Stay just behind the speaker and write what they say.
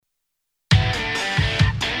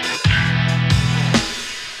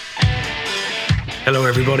Hello,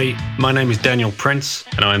 everybody. My name is Daniel Prince,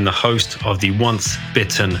 and I am the host of the Once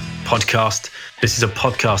Bitten podcast. This is a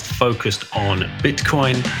podcast focused on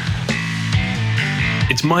Bitcoin.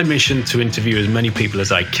 It's my mission to interview as many people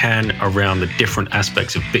as I can around the different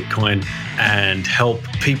aspects of Bitcoin and help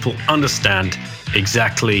people understand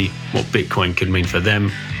exactly what Bitcoin could mean for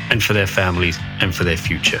them and for their families and for their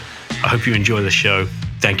future. I hope you enjoy the show.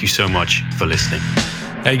 Thank you so much for listening.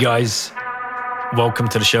 Hey guys, welcome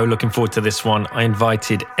to the show. Looking forward to this one. I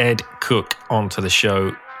invited Ed Cook onto the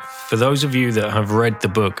show. For those of you that have read the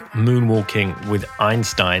book Moonwalking with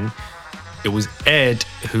Einstein, it was Ed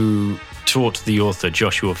who taught the author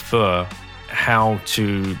Joshua Furr how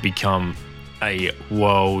to become a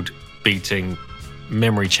world-beating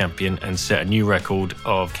memory champion and set a new record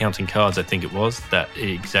of counting cards, I think it was, that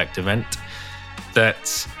exact event.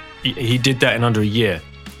 That he did that in under a year.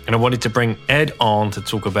 And I wanted to bring Ed on to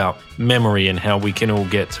talk about memory and how we can all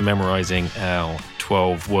get to memorizing our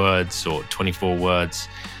 12 words or 24 words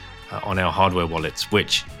on our hardware wallets,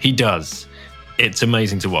 which he does. It's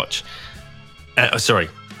amazing to watch.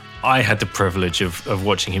 I had the privilege of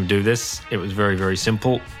watching him do this. It was very, very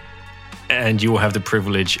simple. And you will have the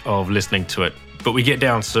privilege of listening to it. But we get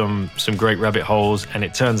down some great rabbit holes, and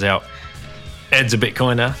it turns out Ed's a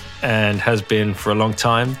Bitcoiner and has been for a long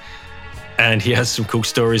time. And he has some cool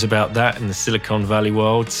stories about that in the Silicon Valley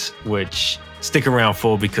world, which stick around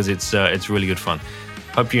for because it's really good fun.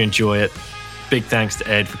 Hope you enjoy it. Big thanks to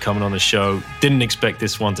Ed for coming on the show. Didn't expect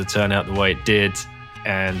this one to turn out the way it did,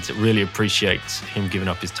 and really appreciate him giving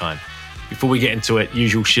up his time. Before we get into it,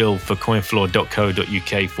 usual shill for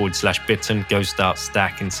coinfloor.co.uk/bitten. Go start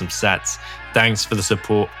stacking some sats. Thanks for the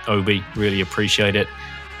support, Obi. Really appreciate it.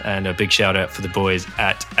 And a big shout out for the boys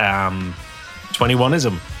at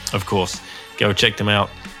 21ism, of course. Go check them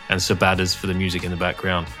out. And Sabadas for the music in the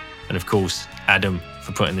background. And of course, Adam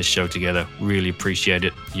for putting this show together. Really appreciate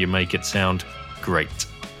it. You make it sound great.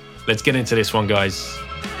 Let's get into this one, guys.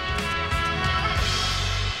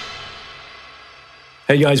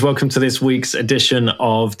 Hey guys, welcome to this week's edition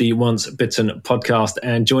of the Once Bitten podcast.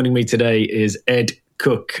 And joining me today is Ed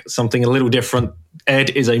Cook, something a little different.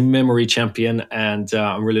 Ed is a memory champion, and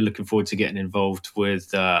I'm really looking forward to getting involved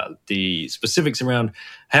with the specifics around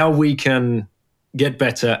how we can get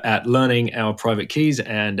better at learning our private keys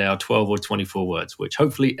and our 12 or 24 words, which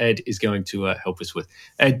hopefully Ed is going to help us with.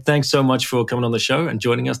 Ed, thanks so much for coming on the show and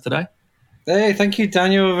joining us today. Hey, thank you,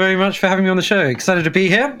 Daniel, very much for having me on the show. Excited to be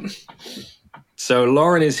here. So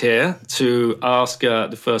Lauren is here to ask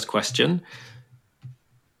the first question.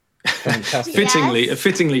 Fantastic.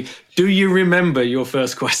 Fittingly, do you remember your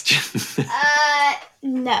first question?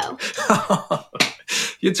 No.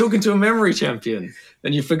 You're talking to a memory champion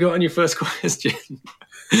and you've forgotten your first question.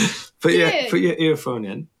 Put your earphone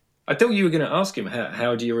in. I thought you were going to ask him,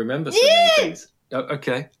 how do you remember so many things? Oh,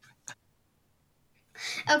 okay.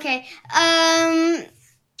 Okay.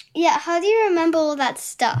 Yeah, how do you remember all that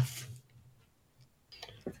stuff?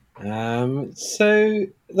 So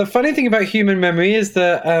the funny thing about human memory is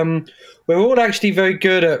that we're all actually very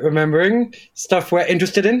good at remembering stuff we're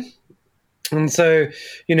interested in. And so,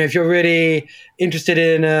 if you're really interested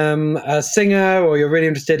in a singer or you're really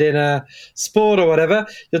interested in a sport or whatever,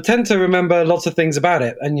 you'll tend to remember lots of things about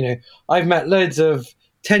it. And, I've met loads of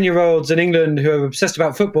 10-year-olds in England who are obsessed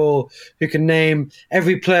about football, who can name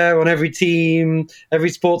every player on every team, every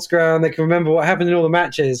sports ground. They can remember what happened in all the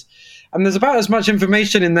matches. And there's about as much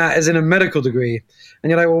information in that as in a medical degree. And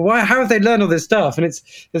you're like, well, how have they learned all this stuff? And it's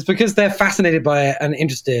because they're fascinated by it and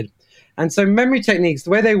interested. And so memory techniques, the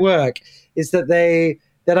way they work is that they're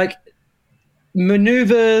like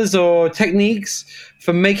maneuvers or techniques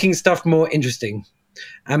for making stuff more interesting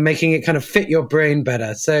and making it kind of fit your brain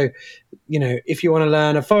better. So, if you want to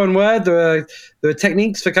learn a foreign word, there are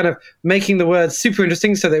techniques for kind of making the word super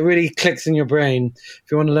interesting so that it really clicks in your brain. If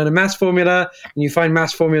you want to learn a math formula and you find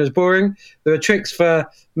math formulas boring, there are tricks for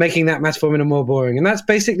making that math formula more boring. And that's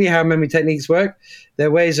basically how memory techniques work.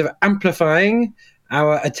 They're ways of amplifying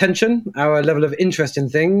our attention, our level of interest in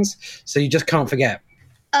things, so you just can't forget.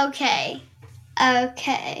 Okay.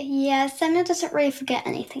 Yeah, Samuel doesn't really forget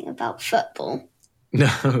anything about football.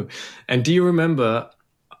 No. And do you remember,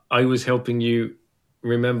 I was helping you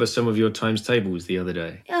remember some of your times tables the other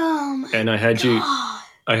day. Oh my And I had you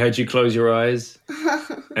close your eyes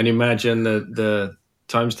and imagine the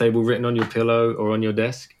times table written on your pillow or on your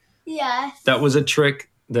desk. Yes. That was a trick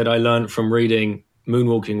that I learned from reading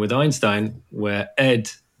Moonwalking with Einstein, where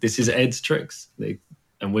this is Ed's tricks.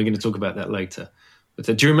 And we're going to talk about that later. But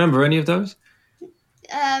do you remember any of those?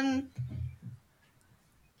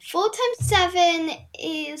 4 times 7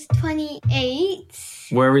 is 28.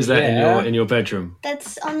 Where is that in your bedroom?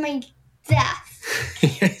 That's on my desk.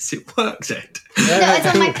 Yes, it works, Ed. No, it's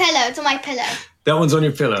on my pillow. It's on my pillow. That one's on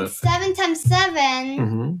your pillow. 7 times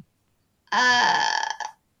 7. Mm-hmm.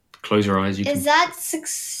 Close your eyes. Is that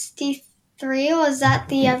 63 or is that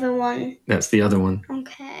the other one? That's the other one.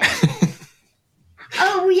 Okay.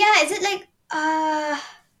 Oh yeah, is it like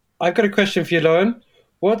I've got a question for you, Lauren.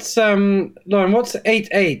 What's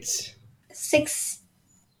 8/8?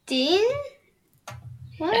 16?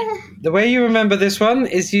 What? The way you remember this one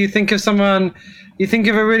is you think of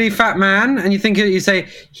a really fat man, and you say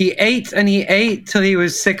he ate and he ate till he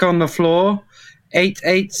was sick on the floor.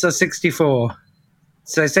 8/8 are 64.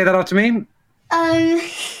 So say that after me.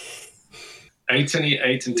 8 and he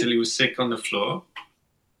ate until he was sick on the floor.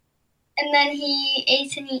 And then he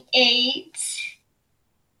ate and he ate,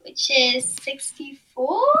 which is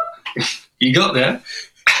 64. You got there.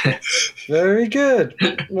 Very good.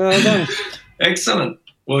 Well done. Excellent.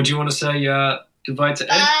 Well, do you want to say goodbye to Ed?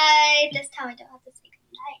 Bye. This time I don't have to say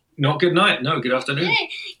good night. Not good night. No, good afternoon. Okay.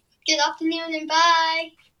 Good afternoon and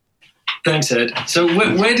bye. Thanks, Ed. So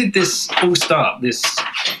where did this all start, this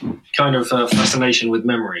kind of fascination with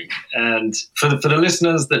memory? And for the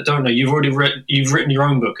listeners that don't know, you've written your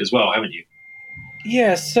own book as well, haven't you?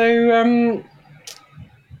 Yeah, so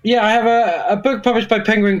I have a book published by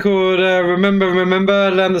Penguin called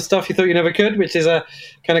Remember, Learn the Stuff You Thought You Never Could, which is a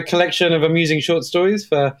kind of collection of amusing short stories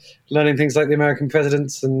for learning things like the American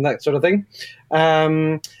presidents and that sort of thing.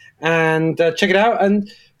 And check it out.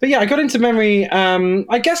 But yeah, I got into memory,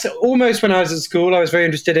 I guess almost when I was at school. I was very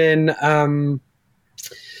interested in, and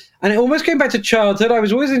it almost came back to childhood. I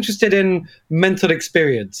was always interested in mental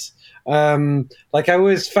experience. Like I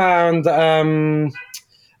always found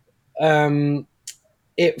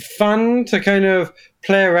it fun to kind of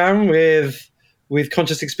play around with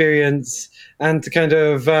conscious experience and to kind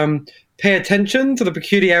of pay attention to the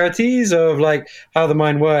peculiarities of like how the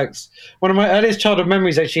mind works. One of my earliest childhood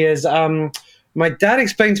memories actually is my dad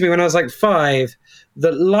explained to me when I was like 5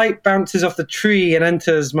 that light bounces off the tree and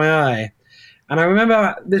enters my eye. And I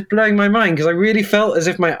remember this blowing my mind because I really felt as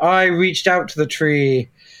if my eye reached out to the tree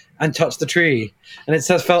and touched the tree. And it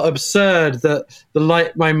just felt absurd that the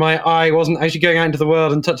light, my eye wasn't actually going out into the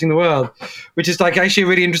world and touching the world, which is like actually a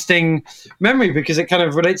really interesting memory because it kind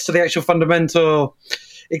of relates to the actual fundamental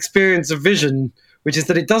experience of vision, which is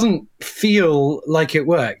that it doesn't feel like it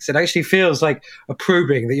works. It actually feels like a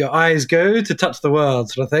probing, that your eyes go to touch the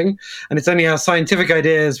world sort of thing. And it's only our scientific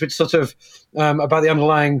ideas, which sort of about the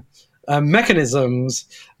underlying mechanisms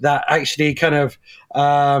that actually kind of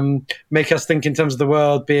make us think in terms of the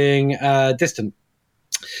world being distant.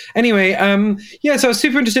 Anyway, so I was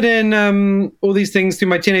super interested in all these things through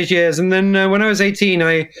my teenage years. And then when I was 18,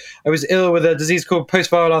 I was ill with a disease called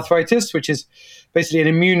post-viral arthritis, which is basically an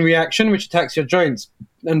immune reaction which attacks your joints.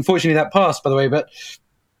 Unfortunately, that passed, by the way, but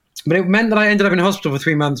it meant that I ended up in hospital for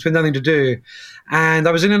 3 months with nothing to do. And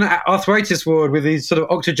I was in an arthritis ward with these sort of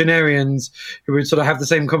octogenarians who would sort of have the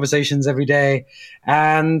same conversations every day.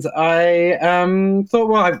 And I thought,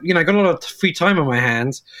 well, I got a lot of free time on my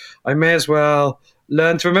hands. I may as well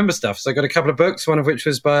learn to remember stuff. So I got a couple of books, one of which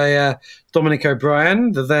was by Dominic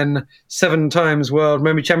O'Brien, the then 7 times world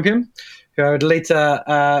memory champion, who I would later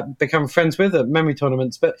become friends with at memory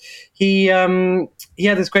tournaments. But he had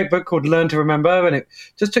this great book called Learn to Remember, and it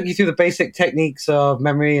just took you through the basic techniques of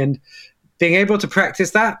memory, and being able to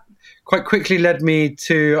practice that quite quickly led me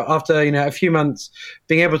to, after a few months,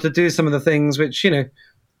 being able to do some of the things which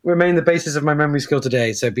remain the basis of my memory skill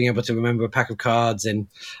today. So being able to remember a pack of cards in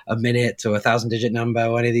a minute or a 1,000-digit number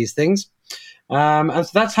or any of these things. And so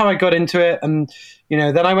that's how I got into it. And,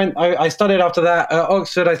 then I studied after that at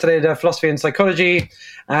Oxford. I studied philosophy and psychology.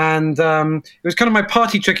 And it was kind of my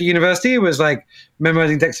party trick at university. It was like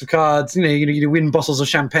memorizing decks of cards. You win bottles of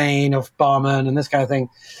champagne off barman and this kind of thing.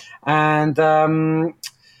 And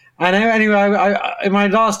anyway, in my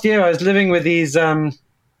last year, I was living with these. I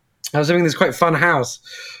was living in this quite fun house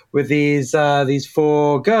with these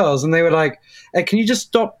 4 girls, and they were like, "Hey, can you just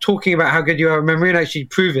stop talking about how good you are at memory and actually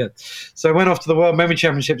prove it?" So I went off to the World Memory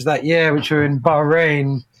Championships that year, which were in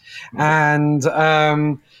Bahrain, and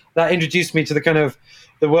that introduced me to the kind of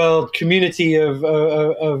the world community of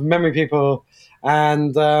memory people.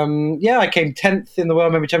 And I came 10th in the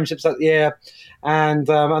World Memory Championships that year. And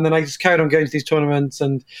then I just carried on going to these tournaments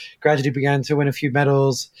and gradually began to win a few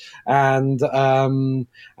medals and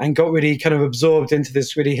got really kind of absorbed into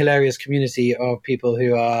this really hilarious community of people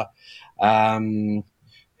who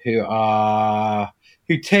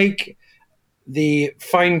take the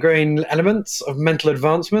fine-grained elements of mental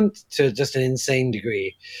advancement to just an insane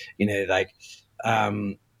degree.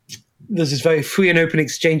 there's this very free and open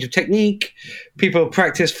exchange of technique. People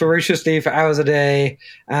practice ferociously for hours a day.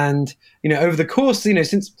 And, over the course,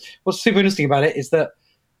 since what's super interesting about it is that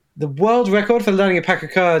the world record for learning a pack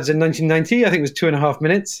of cards in 1990, I think, was 2.5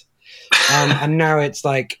 minutes. And now it's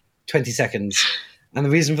like 20 seconds. And the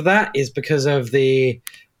reason for that is because of the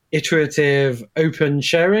iterative open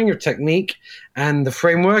sharing of technique and the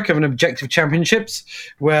framework of an objective championships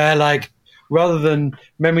where, like, rather than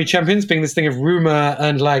memory champions being this thing of rumor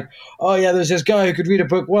and like, oh yeah, there's this guy who could read a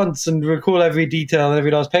book once and recall every detail on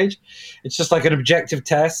every last page. It's just like an objective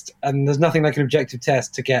test, and there's nothing like an objective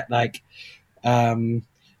test to get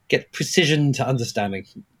get precision to understanding.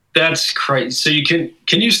 That's crazy. So you can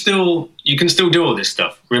still do all this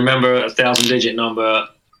stuff. Remember a 1,000-digit number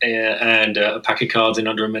and a pack of cards in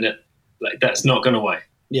under a minute. Like, that's not gone away.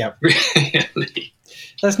 Yeah, really.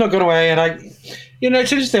 That's not gone away. And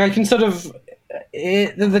it's interesting. I can sort of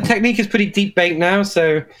the technique is pretty deep baked now,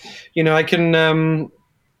 so I can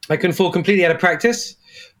fall completely out of practice.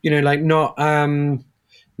 Like not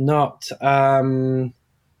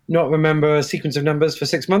remember a sequence of numbers for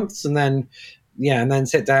 6 months and then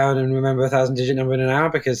sit down and remember a 1,000-digit number in an hour,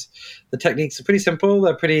 because the techniques are pretty simple.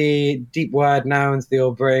 They're pretty deep wired now into the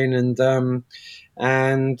old brain, and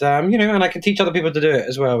I can teach other people to do it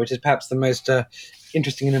as well, which is perhaps the most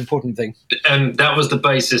interesting and important thing. And that was the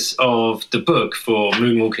basis of the book for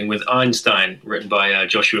Moonwalking with Einstein, written by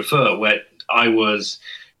Joshua Furr, where I was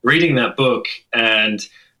reading that book and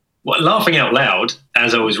laughing out loud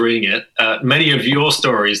as I was reading it. Many of your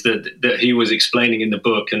stories that he was explaining in the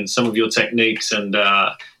book, and some of your techniques and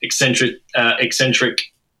eccentric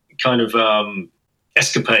kind of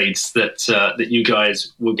escapades that you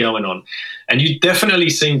guys were going on. And you definitely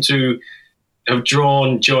seem to have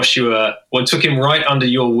drawn Joshua, took him right under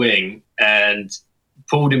your wing and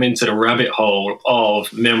pulled him into the rabbit hole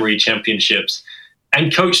of memory championships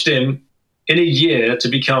and coached him in a year to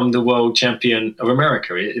become the world champion of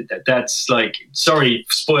America. That's like, sorry,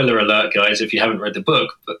 spoiler alert, guys, if you haven't read the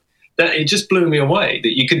book, but it just blew me away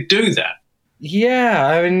that you could do that. Yeah,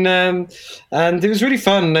 I mean, and it was really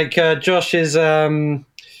fun. Like, Josh is, a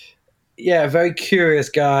very curious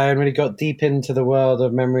guy and really got deep into the world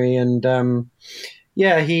of memory. And and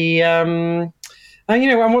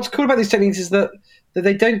what's cool about these techniques is that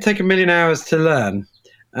they don't take a million hours to learn.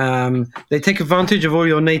 They take advantage of all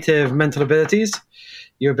your native mental abilities,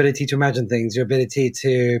 your ability to imagine things, your ability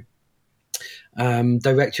to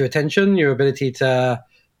direct your attention, your ability to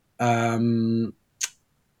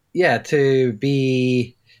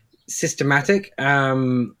be systematic,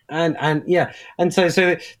 and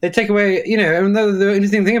so they take away, and the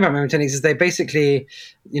interesting thing about memory techniques is they basically,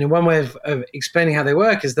 one way of explaining how they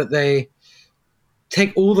work is that they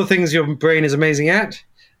take all the things your brain is amazing at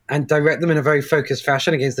and direct them in a very focused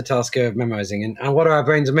fashion against the task of memorizing. And what are our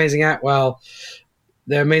brains amazing at? Well,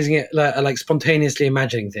 they're amazing at like spontaneously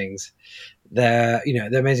imagining things. They're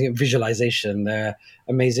amazing at visualization. They're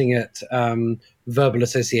amazing at verbal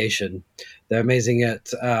association. They're amazing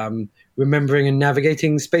at remembering and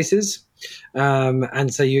navigating spaces.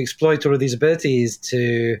 And so you exploit all of these abilities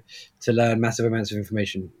to learn massive amounts of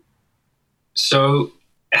information. So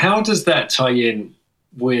how does that tie in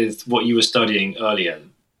with what you were studying earlier?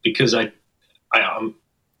 Because am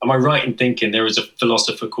I right in thinking there is a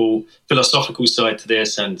philosophical side to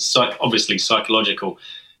this, and obviously psychological?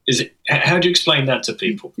 How do you explain that to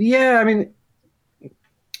people? Yeah, I mean,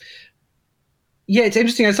 it's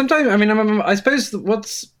interesting. I suppose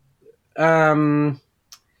what's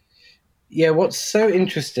so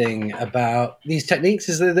interesting about these techniques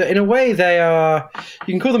is that in a way they are,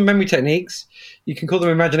 you can call them memory techniques, you can call them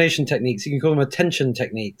imagination techniques, you can call them attention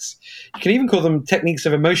techniques, you can even call them techniques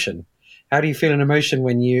of emotion. How do you feel an emotion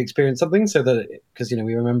when you experience something? So that, because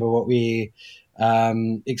we remember what we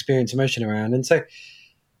experience emotion around. And so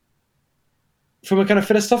from a kind of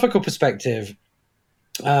philosophical perspective,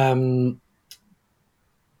 I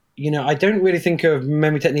don't really think of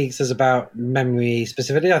memory techniques as about memory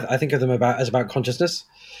specifically. I think of them as about consciousness.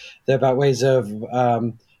 They're about ways of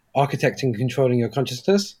architecting and controlling your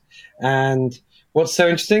consciousness. And what's so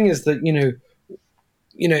interesting is that,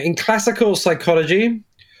 in classical psychology,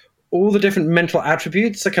 all the different mental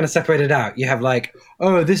attributes are kind of separated out. You have like,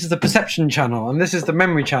 oh, this is the perception channel, and this is the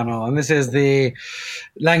memory channel, and this is the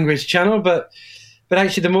language channel. But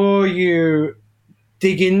actually, the more you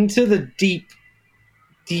dig into the deep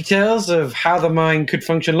details of how the mind could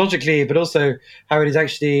function logically, but also how it is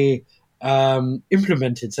actually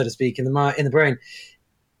implemented, so to speak, in the brain,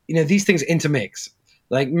 these things intermix.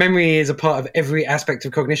 Like, memory is a part of every aspect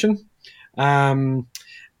of cognition.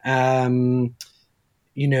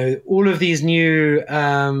 all of these new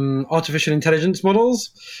artificial intelligence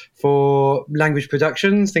models for language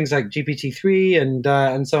productions, things like GPT-3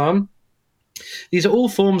 and so on. These are all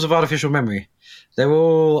forms of artificial memory. They're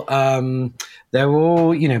all,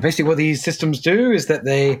 basically what these systems do is that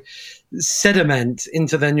they sediment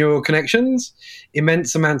into their neural connections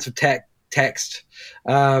immense amounts of text.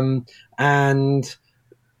 And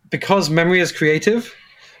because memory is creative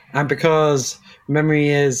and because memory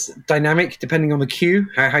is dynamic depending on the cue,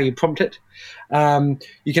 how you prompt it,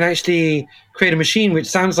 you can actually create a machine which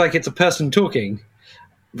sounds like it's a person talking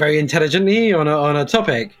very intelligently on a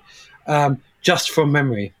topic, just from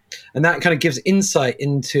memory. And that kind of gives insight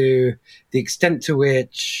into the extent to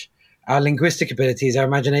which our linguistic abilities, our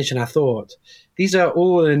imagination, our thought, these are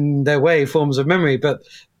all in their way forms of memory. But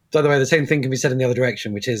by the way, the same thing can be said in the other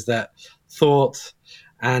direction, which is that thought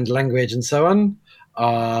and language and so on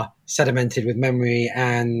are sedimented with memory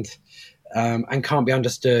and can't be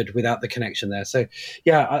understood without the connection there. So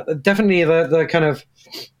yeah, definitely the kind of,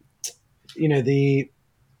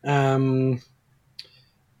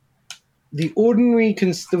 the ordinary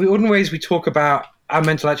ways we talk about our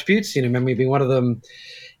mental attributes, memory being one of them,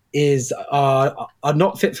 are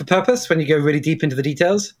not fit for purpose when you go really deep into the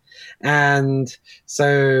details. And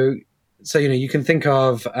so you can think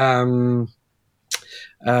of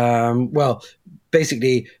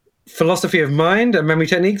basically philosophy of mind and memory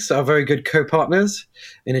techniques are very good co-partners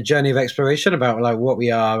in a journey of exploration about like what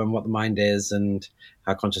we are and what the mind is and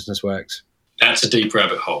how consciousness works. That's a deep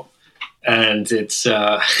rabbit hole, and it's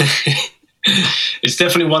it's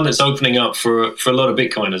definitely one that's opening up for a lot of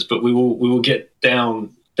Bitcoiners. But we will get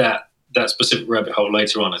down that specific rabbit hole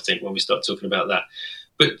later on, I think, when we start talking about that.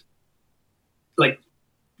 But like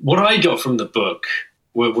what I got from the book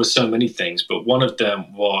were so many things, but one of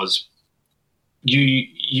them was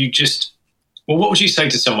you just, well, what would you say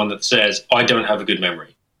to someone that says, I don't have a good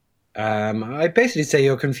memory? I basically say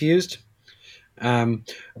you're confused. No,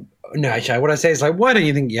 actually, what I say is like, why don't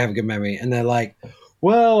you think you have a good memory? And they're like,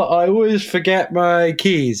 well, I always forget my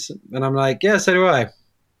keys. And I'm like, yeah, so do I.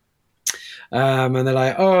 And they're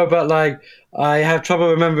like, oh, but like I have trouble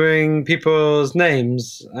remembering people's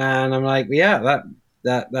names. And I'm like, yeah,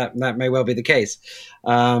 that may well be the case.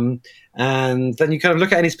 And then you kind of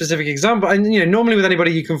look at any specific example, and normally with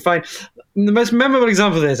anybody you can find the most memorable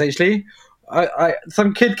example of this. Actually,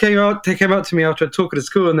 some kid came up to me after a talk at a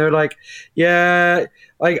school, and they were like, "Yeah,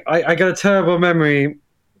 I got a terrible memory.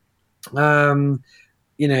 How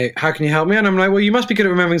can you help me?" And I'm like, "Well, you must be good at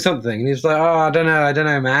remembering something." And he was like, "Oh, I don't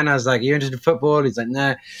know, man." I was like, "You interested in football?" He's like,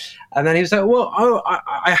 "No." And then he was like, "Well,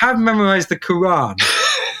 I have memorized the Quran."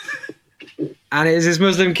 And it was this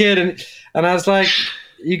Muslim kid, and I was like,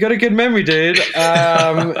 "You got a good memory, dude.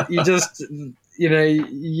 You just, you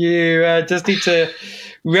just need to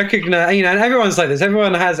recognize, and everyone's like this.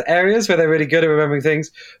 Everyone has areas where they're really good at remembering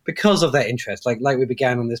things because of their interest. Like we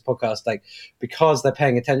began on this podcast, like because they're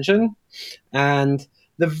paying attention. And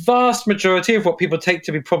the vast majority of what people take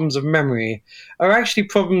to be problems of memory are actually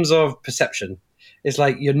problems of perception. It's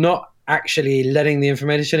like you're not actually letting the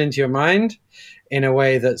information into your mind in a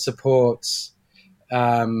way that supports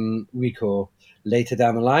recall later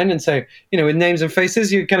down the line. And so, with names and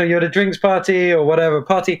faces, you're at a drinks party or whatever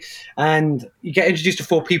party, and you get introduced to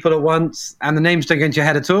 4 people at once, and the names don't go into your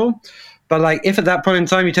head at all. But like, if at that point in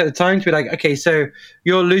time you take the time to be like, okay, so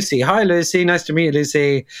you're Lucy. Hi, Lucy. Nice to meet you,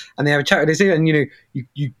 Lucy. And they have a chat with Lucy, and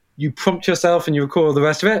you prompt yourself and you recall the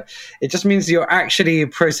rest of it. It just means you're actually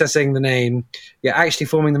processing the name. You're actually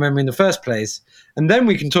forming the memory in the first place. And then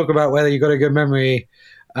we can talk about whether you've got a good memory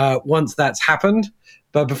once that's happened.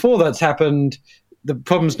 But before that's happened, the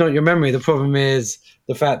problem's not your memory. The problem is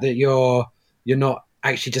the fact that you're not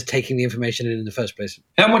actually just taking the information in the first place.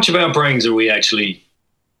 How much of our brains are we actually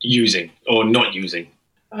using or not using?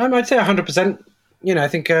 I'd say 100%. I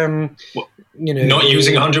think not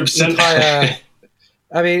using 100%.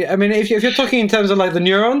 I mean, if you're talking in terms of like the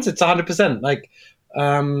neurons, it's 100%. Like,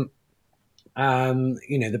 the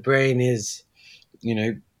brain is,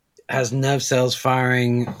 has nerve cells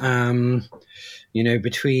firing,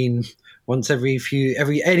 between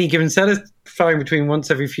any given cell is firing between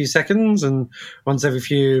once every few seconds and once every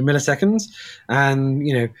few milliseconds.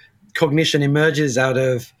 And, cognition emerges out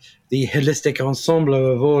of the holistic ensemble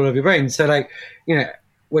of all of your brain. So like,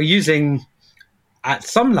 we're using at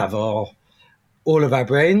some level all of our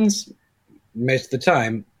brains most of the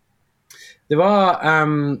time. There are,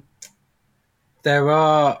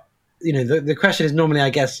 the question is normally, I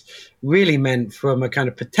guess, really meant from a kind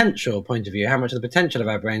of potential point of view. How much of the potential of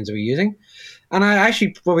our brains are we using? And I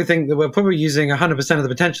actually probably think that we're probably using 100% of the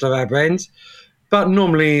potential of our brains, but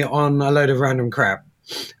normally on a load of random crap.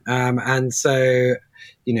 And so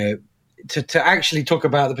to actually talk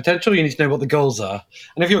about the potential, you need to know what the goals are.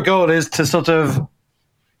 And if your goal is to sort of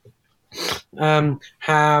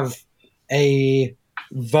have a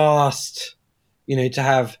vast, to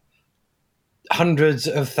have hundreds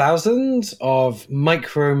of thousands of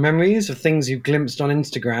micro memories of things you've glimpsed on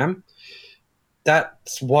Instagram,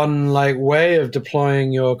 that's one way of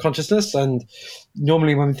deploying your consciousness. And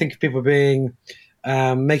normally when we think of people being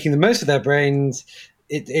making the most of their brains,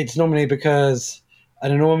 it's normally because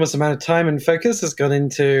an enormous amount of time and focus has gone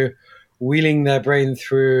into wheeling their brain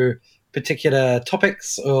through particular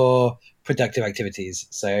topics or productive activities.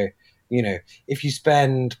 So, if you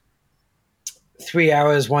spend 3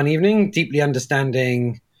 hours one evening deeply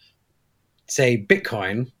understanding, say,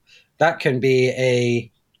 Bitcoin, that can be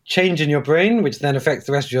a change in your brain, which then affects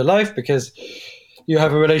the rest of your life because you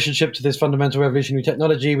have a relationship to this fundamental revolutionary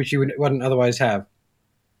technology which you wouldn't otherwise have.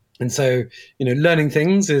 And so, learning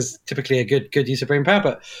things is typically a good use of brain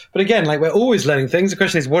power. But again, we're always learning things. The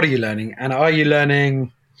question is, what are you learning? And are you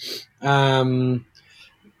learning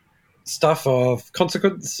stuff of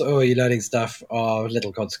consequence, or are you learning stuff of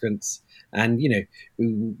little consequence? And,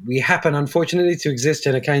 we happen, unfortunately, to exist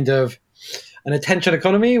in a kind of an attention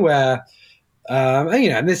economy where,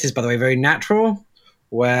 and this is, by the way, very natural,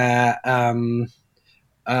 where a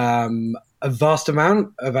vast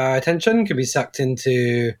amount of our attention can be sucked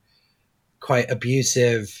into quite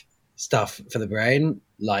abusive stuff for the brain,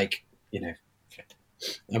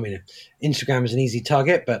 Instagram is an easy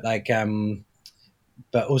target, but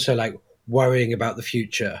but also worrying about the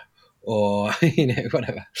future, or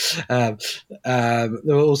whatever. There are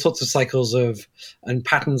all sorts of cycles and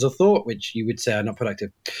patterns of thought which you would say are not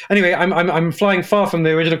productive. Anyway, I'm flying far from the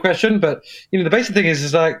original question, but the basic thing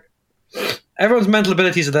is everyone's mental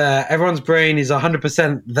abilities are there. Everyone's brain is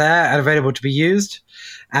 100% there and available to be used,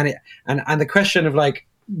 and the question of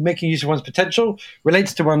making use of one's potential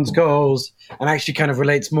relates to one's goals, and actually kind of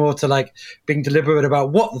relates more to being deliberate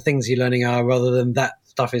about what the things you're learning are, rather than that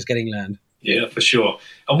stuff is getting learned. Yeah, for sure.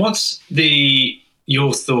 And what's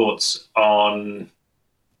your thoughts on?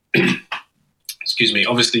 Excuse me.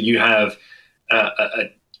 Obviously, you have a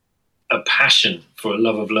passion for a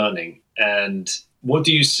love of learning, and what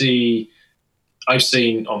do you see? I've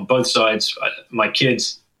seen on both sides, my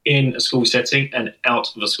kids in a school setting and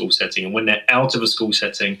out of a school setting. And when they're out of a school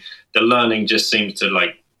setting, the learning just seems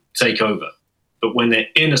to take over. But when they're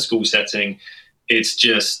in a school setting, it's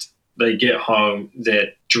just, they get home, they're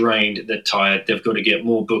drained, they're tired, they've got to get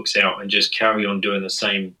more books out and just carry on doing the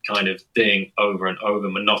same kind of thing over and over,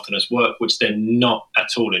 monotonous work, which they're not at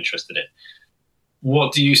all interested in.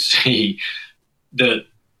 What do you see that,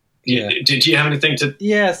 yeah. Did you have anything to?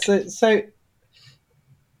 Yeah. So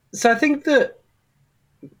I think that,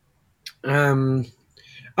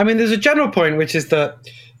 there's a general point, which is that,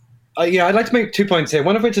 I'd like to make 2 points here.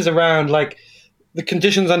 One of which is around the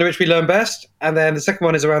conditions under which we learn best, and then the second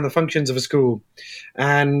one is around the functions of a school.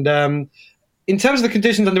 And in terms of the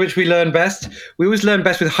conditions under which we learn best, we always learn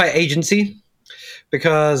best with high agency,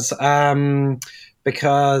 because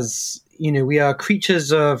we are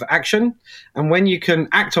creatures of action, and when you can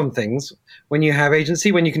act on things, when you have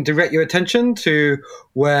agency, when you can direct your attention to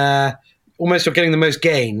where almost you're getting the most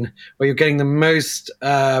gain, where you're getting the most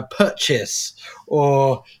purchase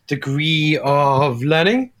or degree of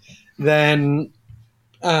learning, then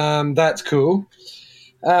that's cool.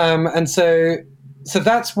 And so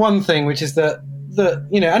that's one thing, which is that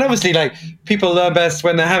and obviously people learn best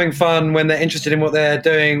when they're having fun, when they're interested in what they're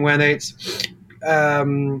doing, when it's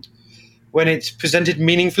presented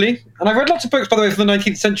meaningfully. And I've read lots of books, by the way, from the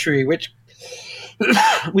 19th century, which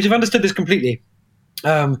have understood this completely.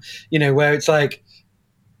 Where it's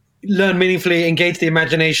learn meaningfully, engage the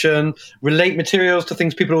imagination, relate materials to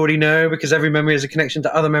things people already know, because every memory has a connection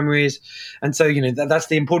to other memories. And so, that's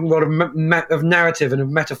the important role of narrative and of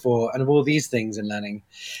metaphor and of all these things in learning,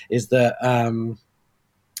 is that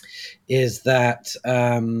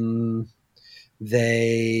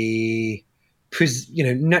they,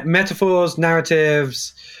 metaphors,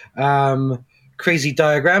 narratives, crazy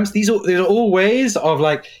diagrams. These are all ways of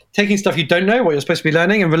taking stuff you don't know, what you're supposed to be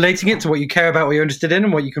learning, and relating it to what you care about, what you're interested in,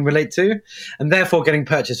 and what you can relate to, and therefore getting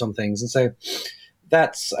purchase on things. And so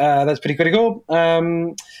that's pretty critical.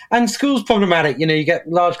 And school's problematic. You get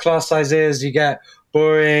large class sizes, you get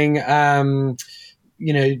boring,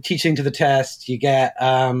 teaching to the test. You get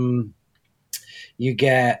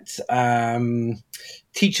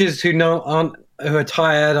teachers who are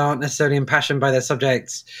tired, aren't necessarily impassioned by their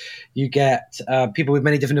subjects. You get people with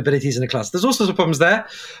many different abilities in the class. There's all sorts of problems there,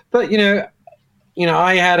 but I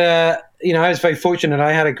was very fortunate.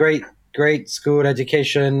 I had a great school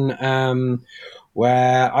education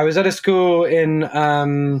where I was at a school in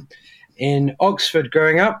Oxford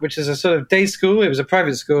growing up, which is a sort of day school. It was a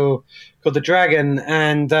private school called the Dragon,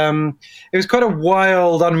 and it was quite a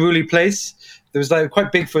wild, unruly place. It was like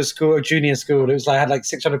quite big for a school, a junior school. It was like had like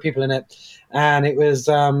 600 people in it, and it was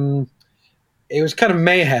kind of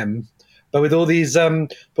mayhem. But with all these,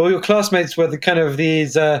 but all your classmates were the kind of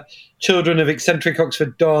these children of eccentric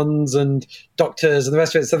Oxford dons and doctors and the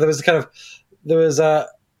rest of it. So there was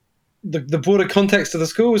the broader context of the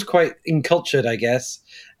school was quite encultured, I guess.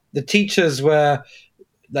 The teachers were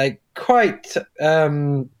like quite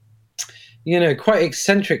quite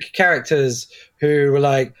eccentric characters who were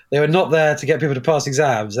like, they were not there to get people to pass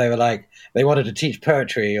exams. They were like, they wanted to teach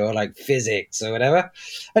poetry or like physics or whatever.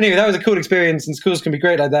 Anyway, that was a cool experience, and schools can be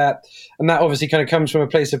great like that. And that obviously kind of comes from a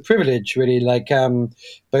place of privilege, really, like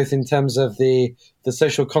both in terms of the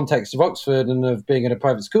social context of Oxford and of being in a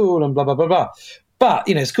private school and blah, blah, blah, blah. But,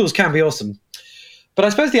 schools can be awesome. But I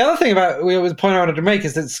suppose the other thing about the point I wanted to make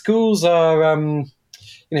is that schools are,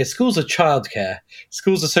 schools are childcare,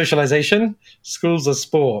 schools are socialization, schools are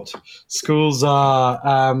sport, schools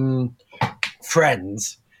are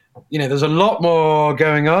friends. There's a lot more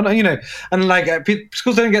going on, and like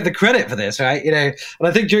schools don't get the credit for this, right? And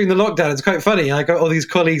I think during the lockdown, it's quite funny. I got all these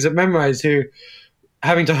colleagues at Memrise who,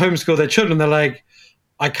 having to homeschool their children, they're like,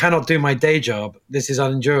 I cannot do my day job. This is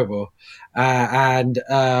unendurable. Schools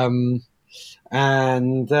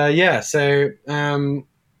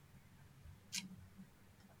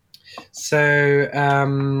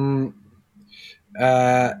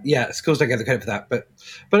don't get the credit for that, but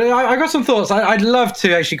I got some thoughts. I'd love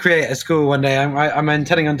to actually create a school one day. I'm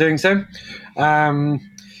intending on doing so.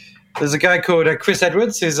 There's a guy called Chris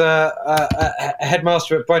Edwards, who's a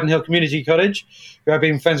headmaster at Brighton Hill Community College, who I've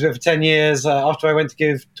been friends with for 10 years after I went to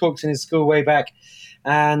give talks in his school way back.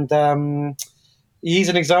 And he's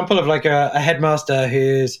an example of like a headmaster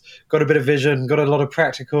who's got a bit of vision, got a lot of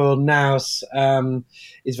practical nous,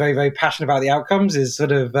 is very, very passionate about the outcomes, is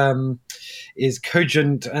sort of is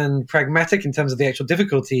cogent and pragmatic in terms of the actual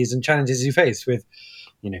difficulties and challenges you face with,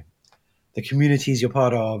 the communities you're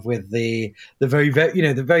part of, with the very,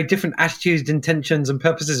 the very different attitudes, intentions, and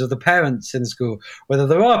purposes of the parents in the school, whether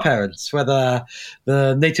there are parents, whether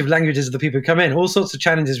the native languages of the people who come in, all sorts of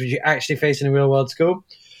challenges which you actually face in a real world school.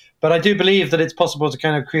 But I do believe that it's possible to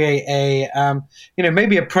kind of create a,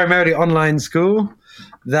 maybe a primarily online school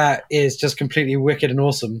that is just completely wicked and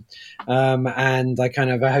awesome. And I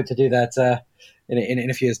hope to do that in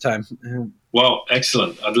a few years' time. Well,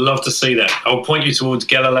 excellent. I'd love to see that. I'll point you towards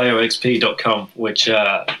GalileoXP.com, which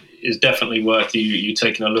is definitely worth you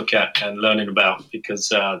taking a look at and learning about, because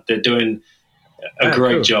they're doing a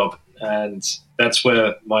great job. And that's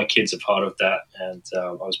where my kids are part of that. And I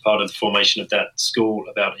was part of the formation of that school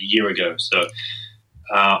about a year ago. So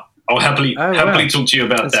I'll happily talk to you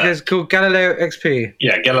about that. It's called Galileo XP.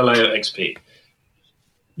 Yeah, Galileo XP.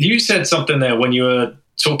 You said something there when you were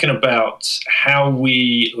talking about how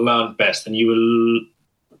we learn best, and you were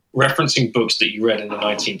referencing books that you read in the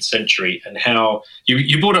 19th century, and how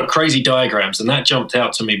you brought up crazy diagrams, and that jumped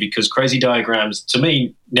out to me because crazy diagrams to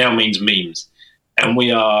me now means memes. And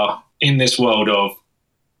we are in this world of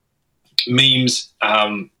memes.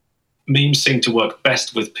 Memes seem to work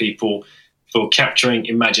best with people for capturing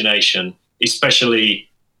imagination, especially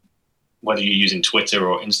whether you're using Twitter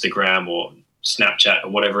or Instagram or Snapchat or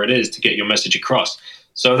whatever it is to get your message across.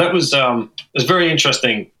 So that was very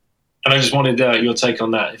interesting, and I just wanted your take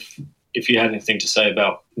on that. If you had anything to say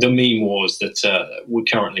about the meme wars that we're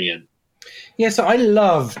currently in. Yeah, so I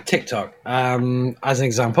love TikTok as an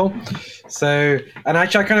example. So, and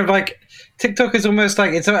actually, I kind of like TikTok is almost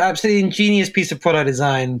like it's an absolutely ingenious piece of product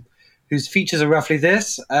design whose features are roughly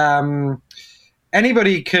this.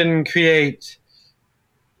 Anybody can create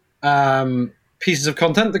pieces of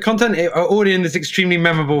content. The content are already in this extremely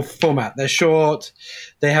memorable format. They're short,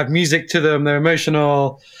 they have music to them, they're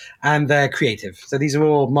emotional, and they're creative. So these are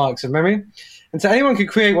all marks of memory. And so anyone can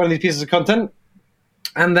create one of these pieces of content.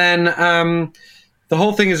 And then the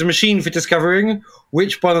whole thing is a machine for discovering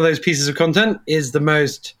which one of those pieces of content is the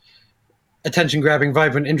most attention-grabbing,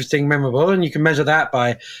 vibrant, interesting, memorable. And you can measure that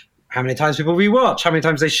by how many times people rewatch, how many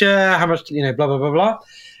times they share, how much, blah, blah, blah, blah.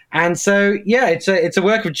 And so, yeah, it's a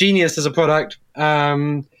work of genius as a product.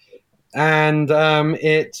 It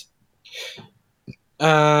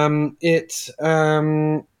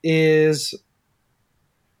is...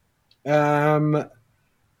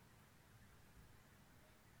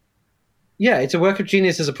 Yeah, it's a work of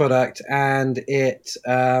genius as a product, and it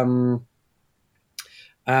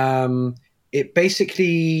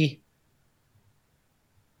basically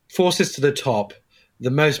forces to the top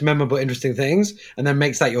the most memorable, interesting things, and then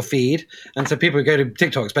makes that your feed. And so people go to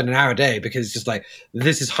TikTok, spend an hour a day because it's just like,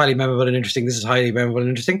 this is highly memorable and interesting. This is highly memorable and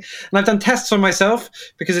interesting. And I've done tests on myself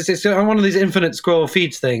because it's on one of these infinite scroll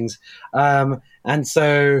feeds things. And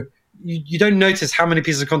so you don't notice how many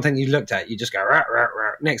pieces of content you looked at. You just go, rah, rah,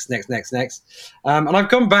 rah, next. And I've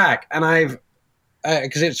gone back and I've,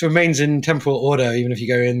 because it remains in temporal order, even if you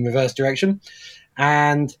go in reverse direction.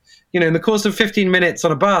 And in the course of 15 minutes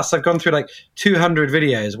on a bus, I've gone through like 200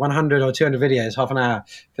 videos, 100 or 200 videos, half an hour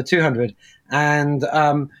for 200. And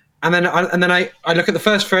then I look at the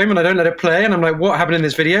first frame and I don't let it play. And I'm like, what happened in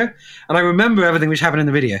this video? And I remember everything which happened in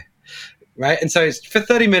the video. Right. And so it's for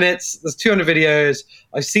 30 minutes, there's 200 videos.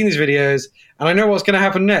 I've seen these videos and I know what's going to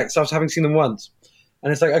happen next after having seen them once.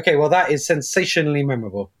 And it's like, okay, well, that is sensationally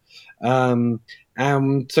memorable.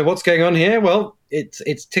 So what's going on here? Well,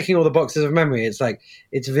 it's ticking all the boxes of memory. It's like,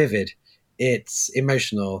 it's vivid, it's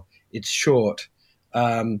emotional, it's short,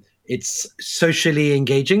 it's socially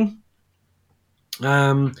engaging,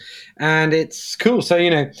 and it's cool. So,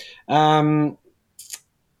 but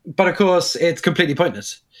of course it's completely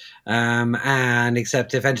pointless. And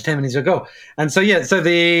except if entertainment is your goal. And so,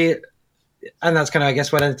 and that's kind of, I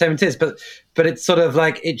guess, what entertainment is, but it's sort of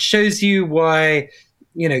like, it shows you why,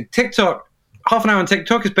 TikTok, half an hour on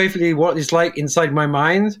TikTok is basically what it's like inside my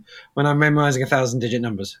mind when I'm memorizing 1,000-digit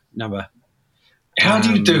number. How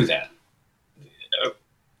do you do that?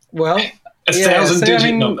 Well, a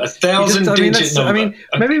 1,000-digit number. 1,000-digit number. I mean,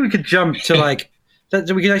 maybe we could jump to like,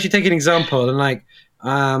 we could actually take an example and like,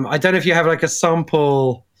 I don't know if you have like a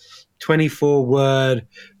sample 24-word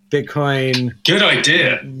Bitcoin. Good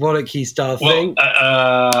idea. Wallet key style thing.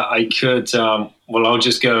 I could. I'll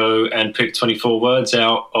just go and pick 24 words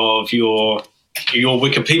out of your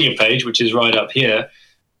Wikipedia page, which is right up here,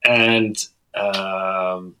 and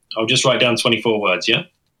I'll just write down 24 words. Yeah.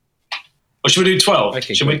 Or should we do 12?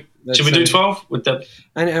 Okay, should we do 12 with the?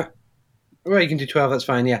 And well, you can do 12. That's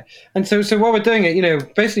fine. Yeah. And so while we're doing it,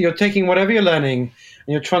 basically you're taking whatever you're learning and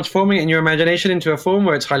you're transforming it in your imagination into a form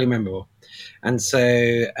where it's highly memorable. And so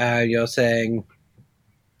you're saying,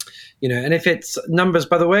 and if it's numbers,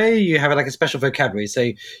 by the way, you have like a special vocabulary.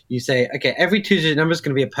 So you say, okay, every 2-digit number is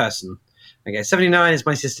going to be a person. Okay, 79 is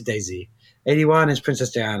my sister Daisy. 81 is Princess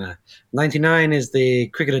Diana. 99 is the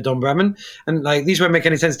cricketer Don Bradman. And like, these won't make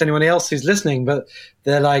any sense to anyone else who's listening, but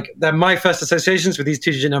they're my first associations with these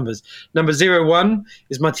 2-digit numbers. Number 01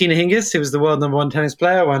 is Martina Hingis, who was the world number 1 tennis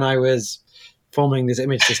player when I was forming this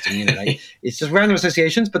image system. It's just random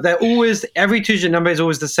associations, but they're always, every 2-digit number is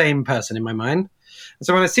always the same person in my mind. And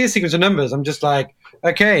so when I see a sequence of numbers, I'm just like,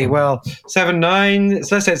 okay, well, 79,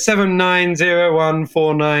 so let's say it's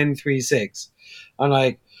 79014936. I'm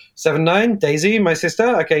like, 79, Daisy, my sister.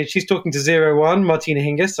 Okay, she's talking to 01, Martina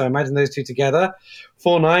Hingis. So I imagine those two together.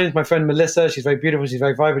 49 is my friend Melissa. She's very beautiful. She's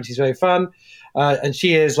very vibrant. She's very fun. And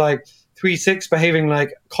she is like 36, behaving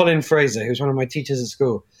like Colin Fraser, who's one of my teachers at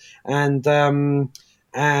school. And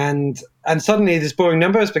suddenly this boring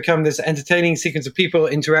number has become this entertaining sequence of people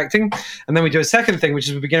interacting. And then we do a second thing, which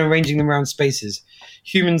is we begin arranging them around spaces.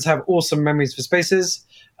 Humans have awesome memories for spaces.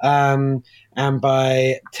 And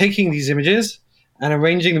by taking these images and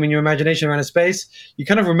arranging them in your imagination around a space, you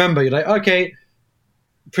kind of remember. You're like, okay,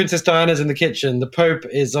 Princess Diana's in the kitchen. The Pope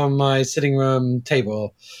is on my sitting room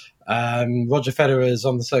table. Roger Federer is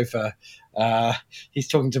on the sofa. He's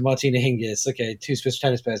talking to Martina Hingis. Okay, 2 Swiss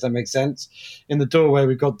tennis players. That makes sense. In the doorway,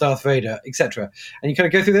 we've got Darth Vader, etc. And you kind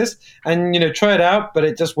of go through this and, try it out, but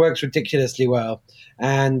it just works ridiculously well.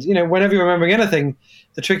 And, whenever you're remembering anything,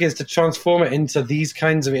 the trick is to transform it into these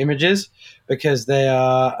kinds of images because they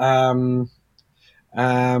are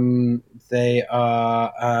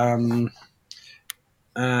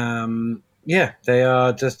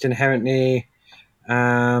just inherently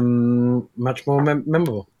much more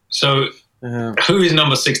memorable. So who is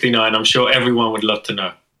number 69? I'm sure everyone would love to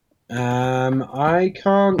know. I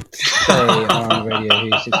can't say on radio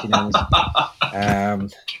who 69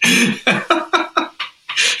 is.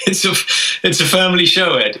 It's a family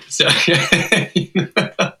show, Ed. So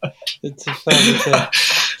it's a family show.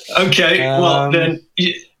 Okay, well then.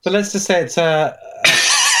 But let's just say it's a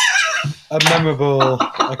memorable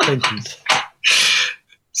acquaintance.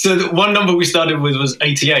 So the one number we started with was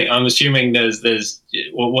 88. I'm assuming there's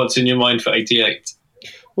what's in your mind for 88?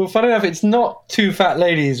 Well, funny enough, it's not 2 fat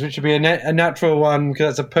ladies, which would be a natural one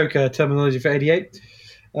because that's a poker terminology for 88.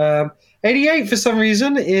 88 for some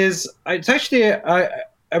reason it's actually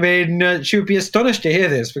she would be astonished to hear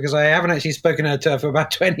this because I haven't actually spoken to her for about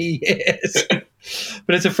 20 years.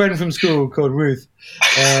 But it's a friend from school called Ruth.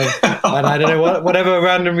 And I don't know, whatever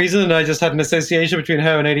random reason, I just had an association between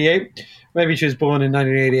her and 88. Maybe she was born in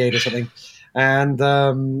 1988 or something. And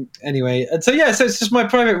anyway, and so yeah, so it's just my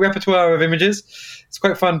private repertoire of images. It's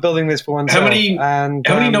quite fun building this for oneself. How many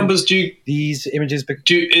numbers do you? These images.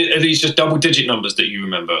 Are these just double-digit numbers that you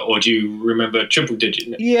remember, or do you remember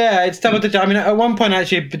triple-digit? Yeah, it's double-digit. I mean, at one point, I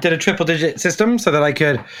actually did a triple-digit system so that I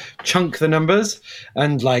could chunk the numbers,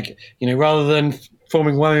 and rather than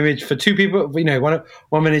forming one image for two people,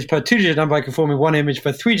 one image per two-digit number, I could form one image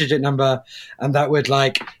per three-digit number, and that would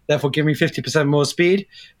therefore give me 50% more speed.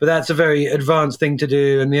 But that's a very advanced thing to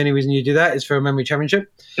do, and the only reason you do that is for a memory championship.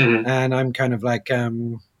 Mm-hmm. And I'm kind of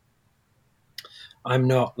I'm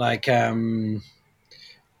not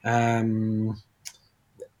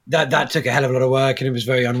that took a hell of a lot of work, and it was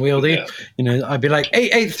very unwieldy. Yeah. I'd be like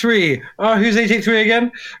 883. Oh, who's 883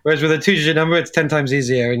 again? Whereas with a two-digit number, it's 10 times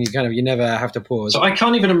easier, and you never have to pause. So I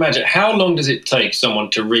can't even imagine how long does it take someone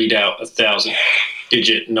to read out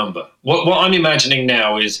 1,000-digit number. What I'm imagining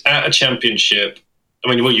now is at a championship. I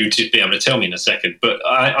mean, well, you'd be able to tell me in a second, but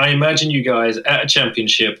I imagine you guys at a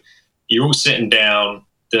championship. You're all sitting down.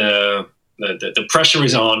 The pressure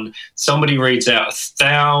is on. Somebody reads out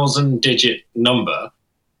 1,000-digit number.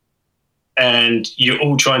 And you're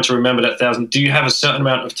all trying to remember that 1,000. Do you have a certain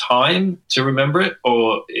amount of time to remember it,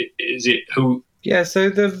 or is it who? Yeah, so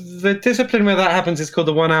the discipline where that happens is called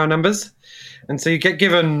the 1 hour numbers. And so you get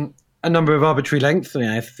given a number of arbitrary length,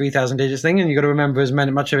 3,000 digits thing, and you've got to remember as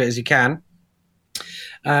much of it as you can.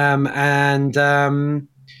 I got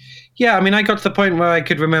to the point where I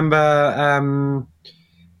could remember.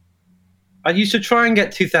 I used to try and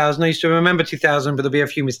get 2,000. I used to remember 2,000, but there'll be a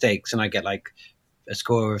few mistakes, and I get a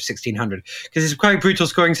score of 1,600 because it's quite a brutal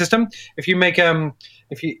scoring system. If you make the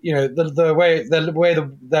way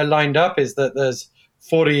they're lined up is that there's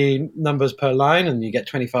 40 numbers per line, and you get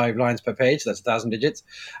 25 lines per page. So that's 1,000 digits.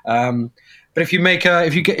 But if you make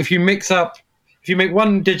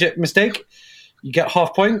one digit mistake, you get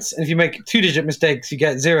half points, and if you make 2-digit mistakes, you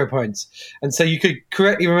get 0 points. And so you could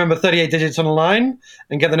correctly remember 38 digits on a line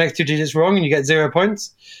and get the next 2 digits wrong, and you get 0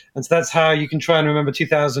 points. And so that's how you can try and remember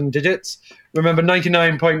 2,000 digits. Remember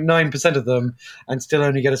 99.9% of them and still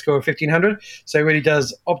only get a score of 1,500. So it really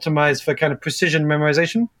does optimize for kind of precision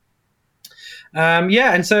memorization.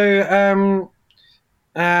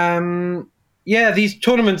 These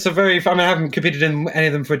tournaments are very fun. I haven't competed in any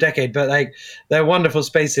of them for a decade, but they're wonderful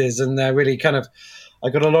spaces, and they're really I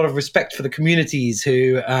got a lot of respect for the communities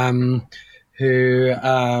who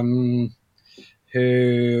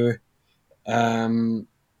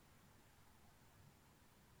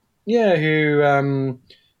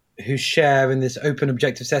share in this open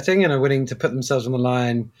objective setting and are willing to put themselves on the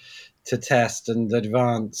line to test and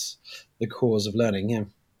advance the cause of learning. Yeah.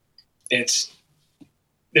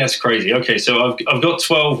 That's crazy. Okay, so I've got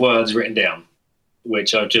 12 words written down,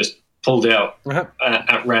 which I've just pulled out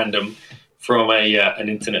at random from an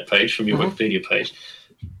internet page, from your Wikipedia page.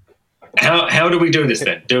 How do we do this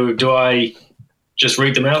then? Do I just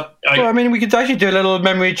read them out? We could actually do a little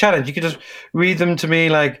memory challenge. You could just read them to me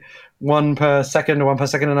one per second or 1 per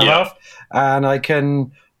second and a half, and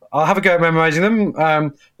I'll have a go at memorizing them.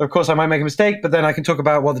 Of course, I might make a mistake, but then I can talk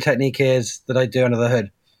about what the technique is that I do under the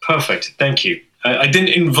hood. Perfect. Thank you. I didn't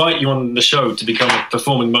invite you on the show to become a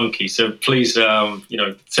performing monkey, so please, tell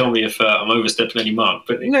me if I'm overstepping any mark.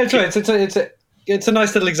 But no, it's right. It's a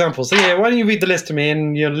nice little example. So yeah, why don't you read the list to me,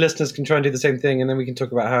 and your listeners can try and do the same thing, and then we can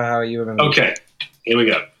talk about how you remember. Okay, here we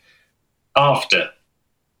go. After,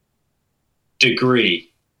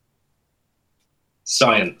 degree,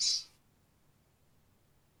 science,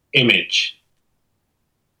 image,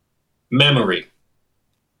 memory,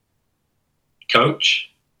 coach,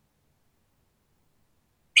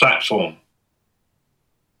 platform,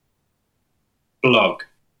 blog,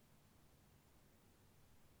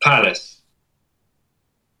 palace,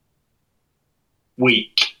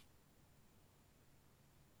 week,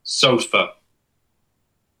 sofa,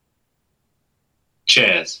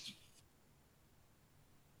 chairs.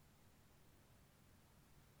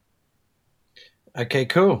 Okay,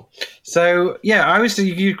 cool. So yeah,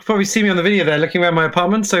 you could probably see me on the video there looking around my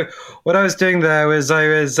apartment. So what I was doing there was I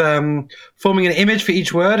was forming an image for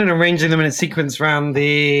each word and arranging them in a sequence around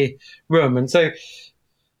the room. And so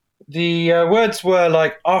the words were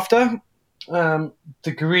like after,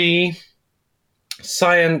 degree,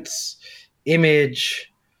 science,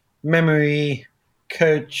 image, memory,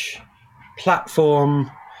 coach,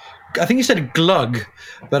 platform. I think you said glug,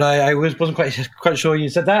 but I wasn't quite sure you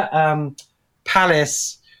said that.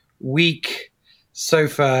 Palace, week,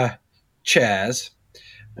 sofa, chairs.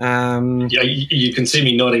 Yeah, you can see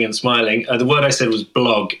me nodding and smiling. The word I said was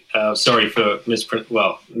blog. Sorry for misprint.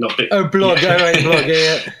 Well, not big. Oh, blog. Yeah. Oh, right, blog.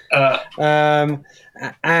 Yeah.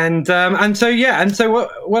 And so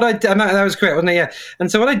what I did, and that was correct, wasn't it? Yeah. And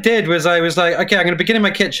so what I did was I was like, okay, I'm going to begin in my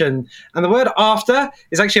kitchen, and the word after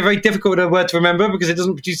is actually a very difficult word to remember because it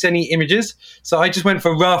doesn't produce any images. So I just went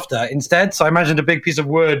for rafter instead. So I imagined a big piece of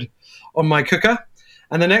wood on my cooker.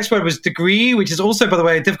 And the next word was degree, which is also, by the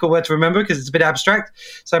way, a difficult word to remember because it's a bit abstract.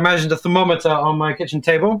 So I imagined a thermometer on my kitchen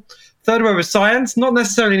table. Third word was science, not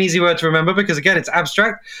necessarily an easy word to remember because, again, it's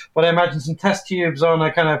abstract, but I imagined some test tubes on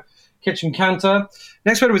a kind of kitchen counter.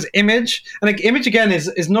 Next word was image. And like, image, again,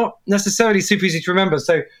 is not necessarily super easy to remember.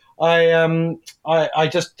 So I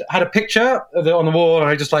just had a picture on the wall, and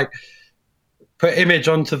I just like put image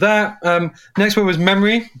onto that. Next word was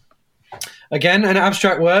memory. Again, an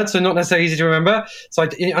abstract word, so not necessarily easy to remember. So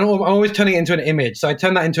I'm always turning it into an image. So I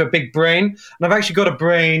turn that into a big brain. And I've actually got a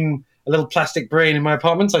little plastic brain in my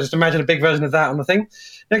apartment. So I just imagine a big version of that on the thing.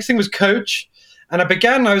 Next thing was coach. And I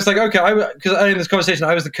was like, okay, because earlier in this conversation,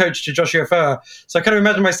 I was the coach to Joshua Furr. So I kind of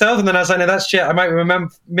imagined myself, and then I was like, no, that's shit. I might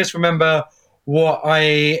misremember what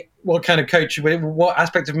kind of coach, what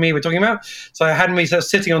aspect of me we're talking about. So I had me sort of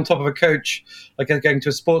sitting on top of a coach, like going to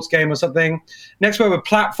a sports game or something. Next word was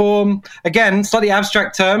platform. Again, slightly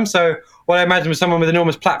abstract term. So what I imagined was someone with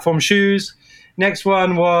enormous platform shoes. Next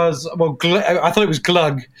one was, I thought it was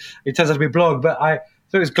glug. It turns out to be blog, but I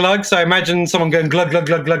thought it was glug. So I imagined someone going glug, glug,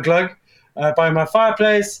 glug, glug, glug by my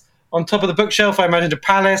fireplace. On top of the bookshelf, I imagined a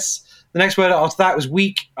palace. The next word after that was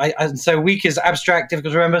week. So week is abstract,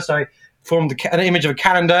 difficult to remember. So I formed an image of a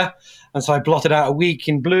calendar, and so I blotted out a week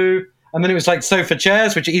in blue. And then it was like sofa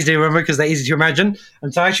chairs, which are easy to remember because they're easy to imagine.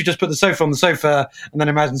 And so I actually just put the sofa on the sofa and then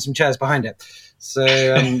imagined some chairs behind it. So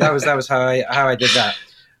that was how I did that.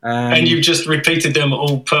 And you just repeated them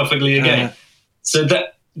all perfectly again. So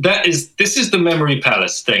this is the memory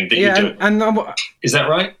palace thing that you're doing. Is that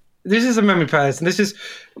right? This is a memory palace, and so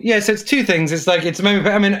it's two things. It's like it's a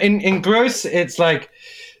memory. I mean, in gross, it's like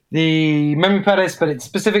the memory palace, but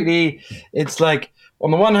it's like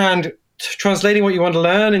on the one hand translating what you want to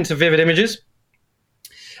learn into vivid images,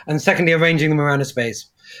 and secondly arranging them around a space.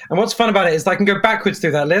 And what's fun about it is I can go backwards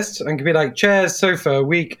through that list and can be like chairs, sofa,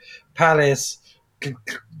 week, palace,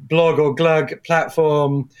 blog or glug,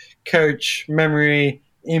 platform, coach, memory,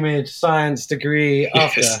 image, science, degree,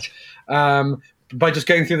 after. Yes. By just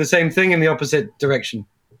going through the same thing in the opposite direction.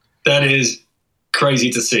 That is crazy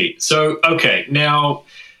to see. So, okay, now,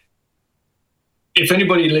 if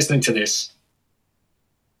anybody listening to this,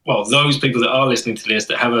 well, those people that are listening to this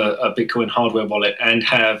that have a Bitcoin hardware wallet and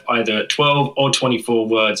have either 12 or 24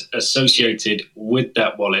 words associated with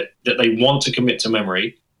that wallet that they want to commit to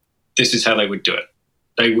memory, this is how they would do it.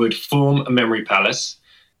 They would form a memory palace,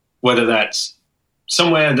 whether that's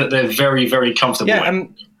somewhere that they're very, very comfortable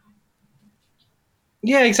in.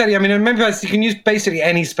 Yeah, exactly. I mean, remember, you can use basically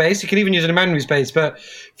any space. You can even use an memory space. But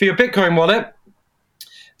for your Bitcoin wallet,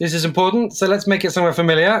 this is important. So let's make it somewhere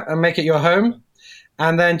familiar and make it your home.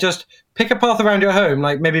 And then just pick a path around your home,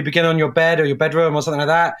 like maybe begin on your bed or your bedroom or something like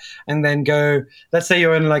that. And then go, let's say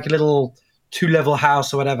you're in like a little 2-level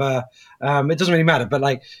house or whatever. It doesn't really matter. But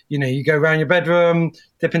like, you go around your bedroom,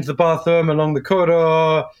 dip into the bathroom, along the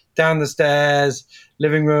corridor, down the stairs,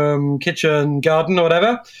 living room, kitchen, garden or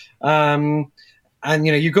whatever. And,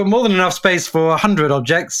 you've got more than enough space for 100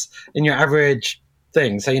 objects in your average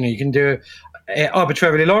thing. So, you can do it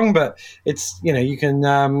arbitrarily long, but it's, you can,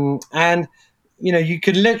 you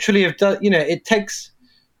could literally have done, it takes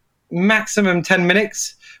maximum 10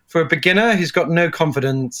 minutes for a beginner who's got no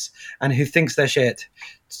confidence and who thinks they're shit.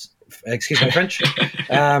 Excuse my French,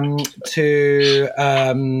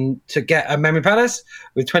 to get a memory palace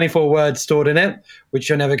with 24 words stored in it, which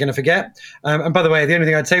you're never going to forget. And by the way, the only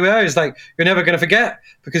thing I'd say with that is like, you're never going to forget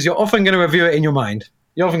because you're often going to review it in your mind.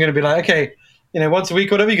 You're often going to be like, okay, once a week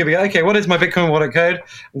or whatever, you could be like, okay, what is my Bitcoin wallet code?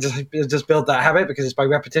 And just build that habit because it's by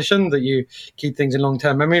repetition that you keep things in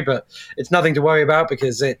long-term memory, but it's nothing to worry about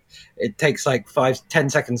because it takes like 5-10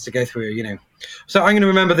 seconds to go through, So I'm going to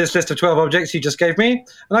remember this list of 12 objects you just gave me.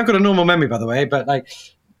 And I've got a normal memory, by the way, but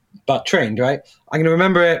trained, right? I'm going to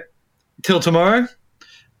remember it till tomorrow.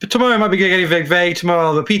 But tomorrow might be getting very vague. Tomorrow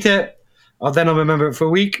I'll repeat it. I'll remember it for a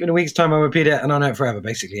week. In a week's time, I'll repeat it and I'll know it forever,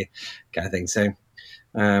 basically, kind of thing. So,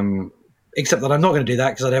 except that I'm not going to do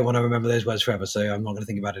that because I don't want to remember those words forever. So I'm not going to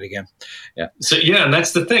think about it again. Yeah. So, and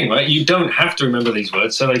that's the thing, right? You don't have to remember these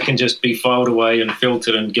words. So they can just be filed away and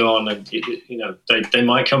filtered and gone. And, they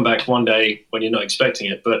might come back one day when you're not expecting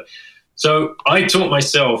it. But so I taught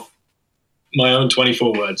myself my own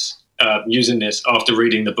 24 words using this after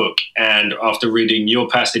reading the book and after reading your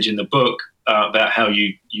passage in the book about how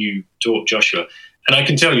you taught Joshua. And I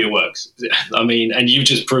can tell you it works. I mean, and you've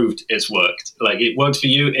just proved it's worked. Like, it worked for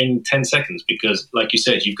you in 10 seconds because, like you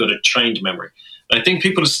said, you've got a trained memory. And I think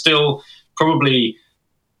people are still probably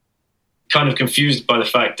kind of confused by the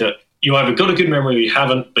fact that you either got a good memory or you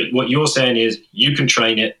haven't. But what you're saying is you can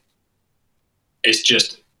train it. It's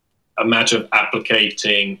just a matter of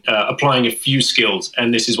applying a few skills.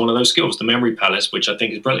 And this is one of those skills, the memory palace, which I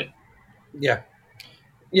think is brilliant. Yeah.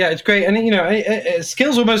 Yeah, it's great. And,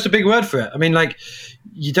 skill's almost a big word for it. I mean, like,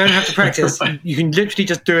 you don't have to practice. You can literally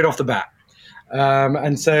just do it off the bat.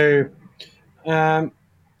 And funny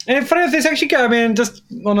enough, this actually, I mean, just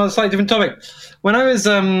on a slightly different topic. When I was,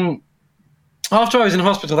 after I was in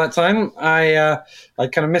hospital that time, I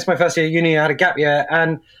kind of missed my first year at uni. I had a gap year.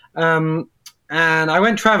 And I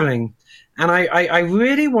went traveling. And I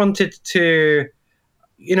really wanted to,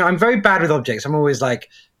 I'm very bad with objects. I'm always like,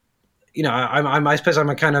 I suppose I'm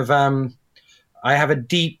a kind of, I have a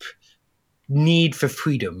deep need for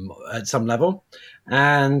freedom at some level.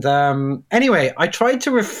 And anyway, I tried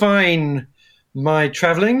to refine my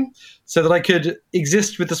traveling so that I could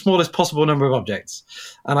exist with the smallest possible number of objects.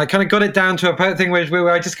 And I kind of got it down to a thing where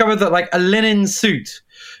I discovered that like a linen suit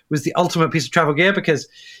was the ultimate piece of travel gear because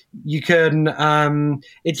you can,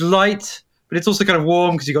 it's light, but it's also kind of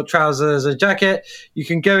warm because you've got trousers, a jacket. You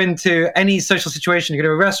can go into any social situation. You go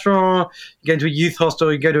to a restaurant, you go into a youth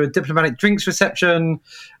hostel, you go to a diplomatic drinks reception,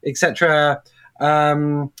 etc.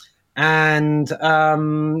 And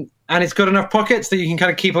it's got enough pockets that you can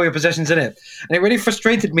kind of keep all your possessions in it. And it really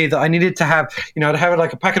frustrated me that I needed to have, I'd have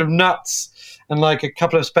like a packet of nuts and like a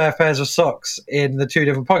couple of spare pairs of socks in the two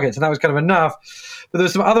different pockets. And that was kind of enough. But there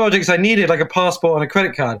were some other objects I needed, like a passport and a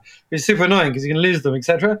credit card, which is super annoying because you can lose them,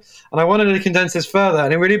 etc. And I wanted to condense this further.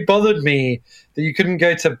 And it really bothered me that you couldn't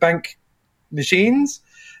go to bank machines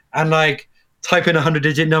and like type in a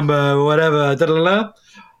 100-digit number or whatever,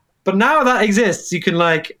 But now that exists, you can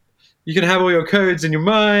have all your codes in your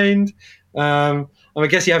mind. I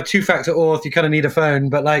guess you have two-factor auth. You kind of need a phone,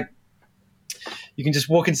 but like you can just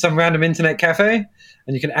walk into some random internet cafe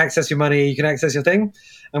and you can access your money. You can access your thing.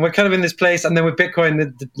 And we're kind of in this place. And then with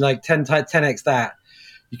Bitcoin, like 10x that,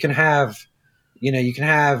 you can have,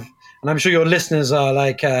 and I'm sure your listeners are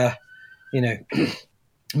like,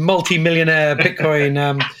 multi-millionaire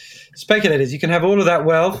Bitcoin speculators. You can have all of that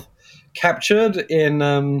wealth captured in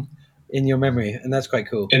your memory, and that's quite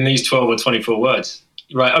cool. In these 12 or 24 words.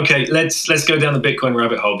 Right, okay, let's go down the Bitcoin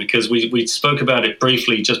rabbit hole because we spoke about it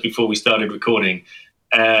briefly just before we started recording.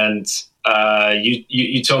 And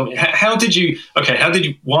you told me, how did you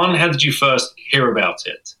first hear about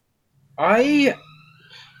it? I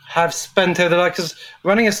have spent because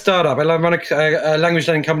running a startup. I run a language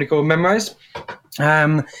learning company called Memrise.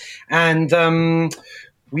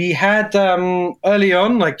 We had early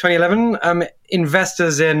on, like 2011,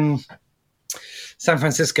 investors in San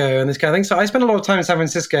Francisco and this kind of thing. So I spent a lot of time in San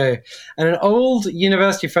Francisco, and an old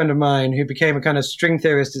university friend of mine who became a kind of string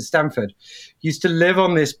theorist at Stanford used to live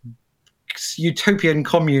on this utopian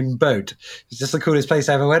commune boat. It's just the coolest place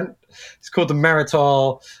I ever went. It's called the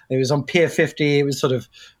Maritol. It was on Pier 50. It was sort of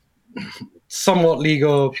somewhat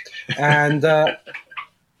legal. And the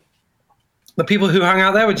people who hung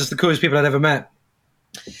out there were just the coolest people I'd ever met.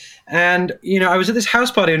 And, I was at this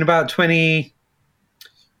house party in about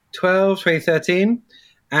 2013,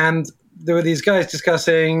 and there were these guys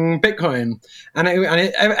discussing Bitcoin. And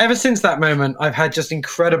ever since that moment, I've had just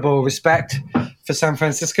incredible respect for San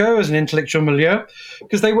Francisco as an intellectual milieu,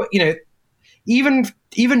 because they were, even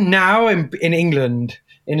now in England,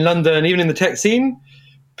 in London, even in the tech scene,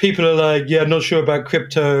 people are like, yeah, I'm not sure about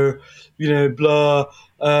crypto, blah.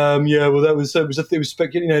 Yeah, well, it was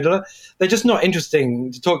speculative, They're just not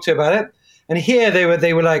interesting to talk to about it. And here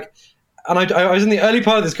they were like, and I was in the early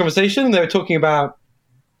part of this conversation, and they were talking about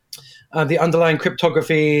the underlying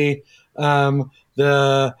cryptography,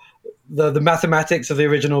 the mathematics of the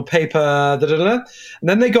original paper, and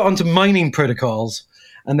then they got onto mining protocols,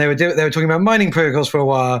 and they were talking about mining protocols for a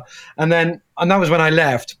while, and that was when I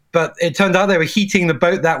left. But it turned out they were heating the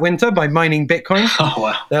boat that winter by mining Bitcoin. Oh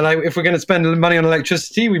wow! They're like, if we're going to spend money on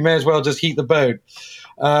electricity, we may as well just heat the boat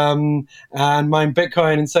and mine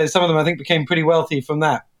Bitcoin. And so some of them, I think, became pretty wealthy from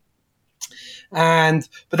that.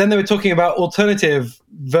 But then they were talking about alternative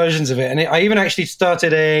versions of it, and I even actually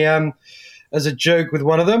started as a joke with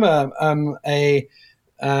one of them, a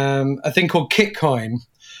thing called Kitcoin,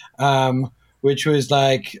 which was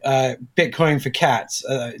like Bitcoin for cats.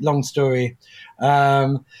 Long story.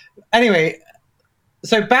 Anyway,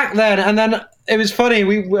 so back then, and then it was funny.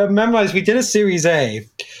 We memorized. We did a Series A,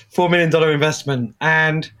 $4 million investment,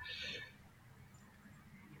 and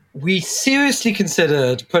we seriously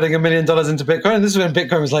considered putting $1 million into Bitcoin. And this is when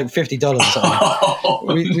Bitcoin was like $50 or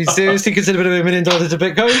something. We seriously considered putting $1 million into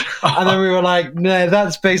Bitcoin. And then we were like, no,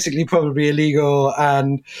 that's basically probably illegal.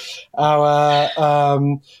 And but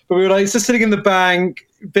we were like, it's just sitting in the bank.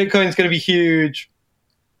 Bitcoin's going to be huge.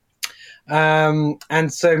 And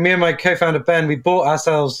so me and my co-founder, Ben, we bought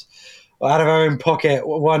ourselves out of our own pocket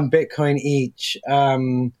 1 Bitcoin each.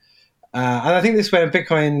 And I think this went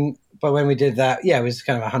Bitcoin... But when we did that, it was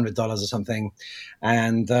kind of $100 or something,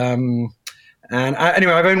 and anyway,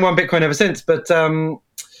 I've owned 1 Bitcoin ever since. But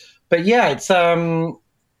yeah, it's for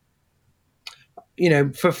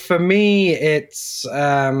me, it's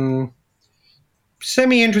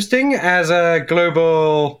semi-interesting as a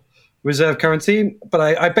global reserve currency. But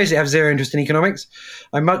I basically have zero interest in economics.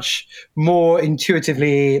 I'm much more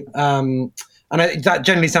intuitively, that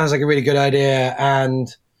generally sounds like a really good idea,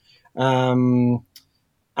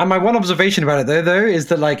 And my one observation about it, though, is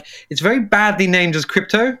that like it's very badly named as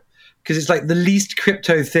crypto because it's like the least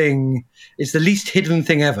crypto thing. It's the least hidden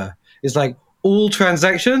thing ever. It's like all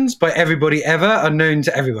transactions by everybody ever are known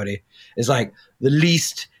to everybody. It's like the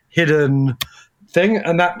least hidden thing,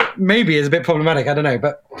 and that maybe is a bit problematic. I don't know,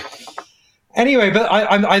 but anyway. But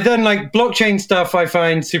I then like blockchain stuff. I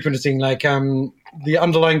find super interesting, like the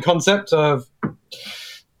underlying concept of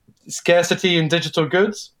scarcity in digital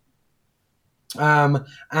goods.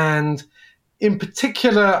 And in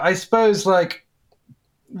particular, I suppose like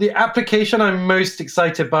the application I'm most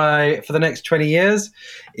excited by for the next 20 years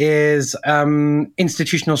is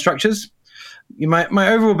institutional structures.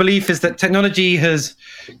 My overall belief is that technology has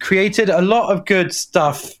created a lot of good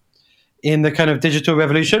stuff in the kind of digital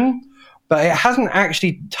revolution, but it hasn't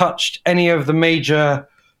actually touched any of the major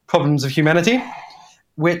problems of humanity,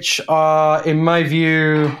 which are, in my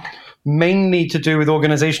view, mainly to do with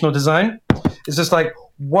organizational design. It's just like,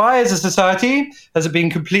 why as a society has it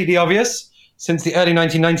been completely obvious since the early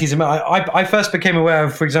 1990s? I first became aware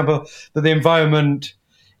of, for example, that the environment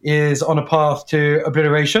is on a path to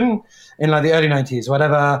obliteration in like the early 90s,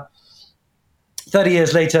 whatever. 30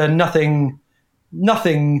 years later, nothing.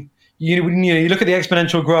 You look at the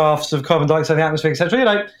exponential graphs of carbon dioxide in the atmosphere, etc. You're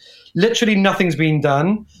like, literally nothing's been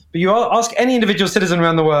done. But you ask any individual citizen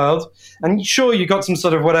around the world, and sure, you got some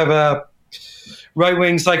sort of whatever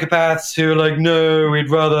right-wing psychopaths who are like, no, we'd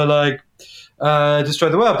rather like destroy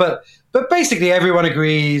the world. But basically everyone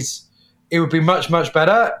agrees it would be much, much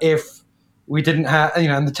better if we didn't have,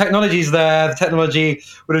 and the technology's there, the technology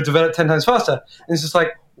would have developed 10 times faster. And it's just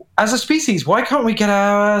like, as a species, why can't we get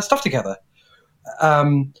our stuff together?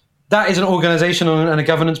 That is an organizational and a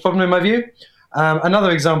governance problem in my view.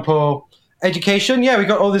 Another example, education. Yeah, we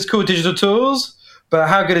got all these cool digital tools, but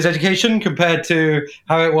how good is education compared to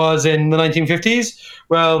how it was in the 1950s?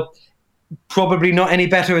 Well, probably not any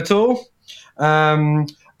better at all.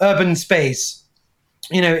 Urban space.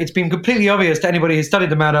 It's been completely obvious to anybody who's studied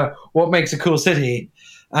the matter what makes a cool city.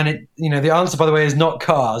 And the answer, by the way, is not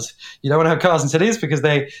cars. You don't want to have cars in cities because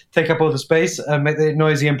they take up all the space and make it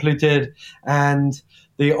noisy and polluted, and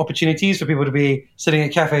the opportunities for people to be sitting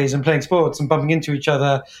at cafes and playing sports and bumping into each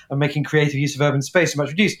other and making creative use of urban space are much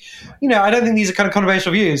reduced. I don't think these are kind of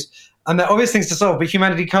controversial views, and they're obvious things to solve, but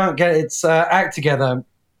humanity can't get its act together.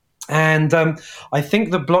 And I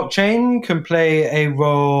think the blockchain can play a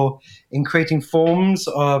role in creating forms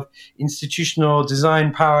of institutional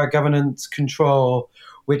design, power, governance, control,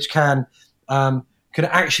 which can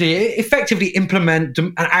actually effectively implement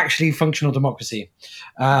an actually functional democracy.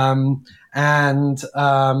 And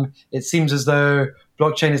it seems as though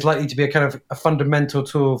blockchain is likely to be a kind of a fundamental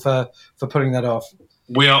tool for pulling that off.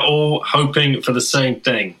 We are all hoping for the same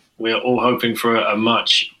thing. We are all hoping for a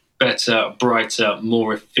much better, brighter,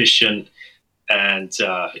 more efficient, and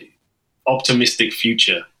optimistic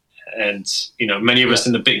future. And many of us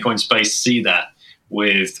in the Bitcoin space see that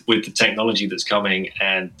with the technology that's coming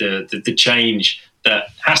and the change that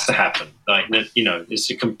has to happen. It's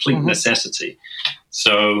a complete necessity.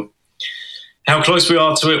 So how close we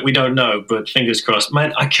are to it, we don't know, but fingers crossed.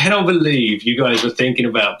 Man, I cannot believe you guys were thinking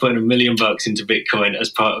about putting $1 million into Bitcoin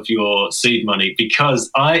as part of your seed money,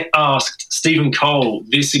 because I asked Stephen Cole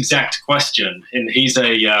this exact question, and he's a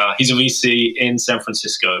VC in San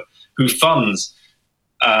Francisco who funds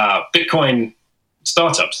Bitcoin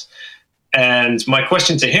startups. And my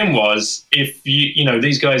question to him was, if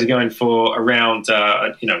these guys are going for around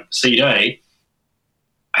seed A,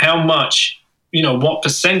 how much, what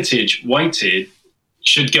percentage weighted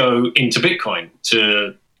should go into Bitcoin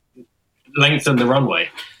to lengthen the runway?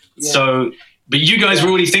 Yeah. So, but you guys were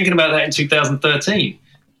already thinking about that in 2013.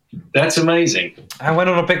 That's amazing. I went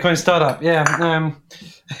on a Bitcoin startup. Yeah.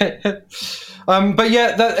 But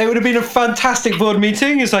yeah, it would have been a fantastic board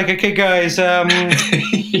meeting. It's like, okay, guys, do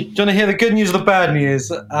you want to hear the good news or the bad news?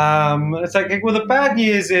 It's like, well, the bad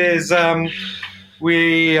news is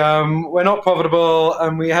we're not profitable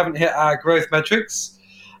and we haven't hit our growth metrics.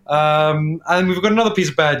 And we've got another piece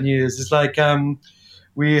of bad news. It's like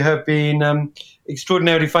we have been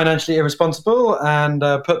extraordinarily financially irresponsible and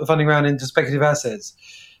put the funding round into speculative assets.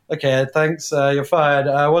 Okay, thanks. You're fired.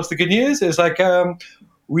 What's the good news? It's like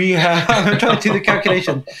we have I'm trying to do the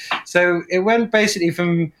calculation. So it went basically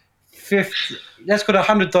from let's call it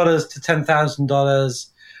 $100 to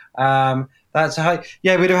 $10,000. That's a high.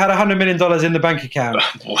 Yeah, we'd have had $100 million in the bank account.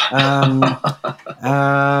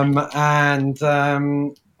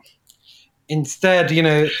 Instead,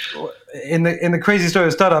 in the crazy story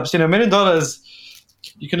of startups, $1 million,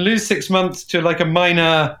 you can lose 6 months to like a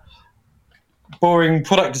minor, boring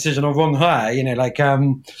product decision or wrong hire.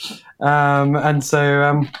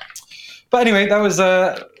 But anyway, that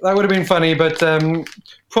would have been funny, but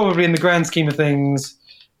probably in the grand scheme of things,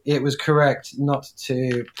 it was correct not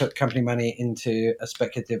to put company money into a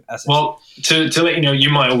speculative asset. Well, to let you know, you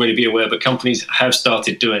might already be aware, but companies have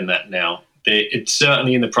started doing that now. It's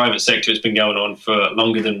certainly in the private sector. It's been going on for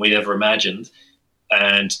longer than we ever imagined.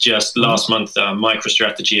 And just last month,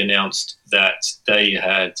 MicroStrategy announced that they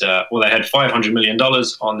had $500 million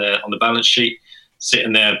on the balance sheet,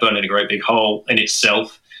 sitting there burning a great big hole in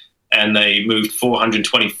itself, and they moved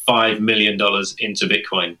 $425 million into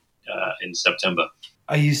Bitcoin in September.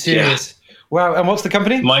 Are you serious? Yeah. Wow! And what's the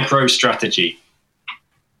company? MicroStrategy,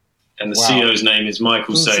 and the CEO's name is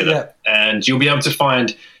Michael Saylor. And you'll be able to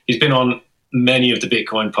find. He's been on many of the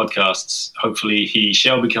Bitcoin podcasts. Hopefully, he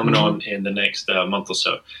shall be coming on in the next month or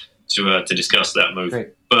so to discuss that move. Great.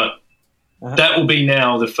 But that will be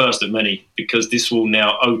now the first of many, because this will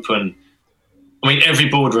now open. I mean, every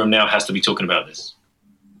boardroom now has to be talking about this.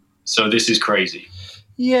 So this is crazy.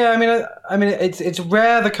 Yeah, I mean, it's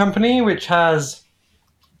rare the company which has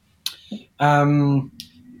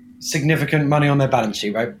significant money on their balance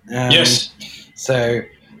sheet, right? Yes. So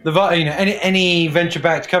any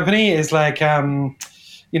venture-backed company is like,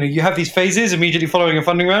 you have these phases immediately following a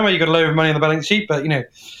funding round where you've got a load of money on the balance sheet, but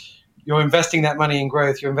you're investing that money in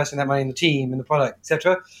growth, you're investing that money in the team, in the product,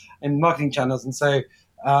 etc., in marketing channels, and so.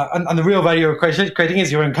 And the real value of creating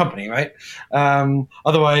is your own company, right?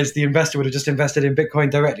 Otherwise, the investor would have just invested in Bitcoin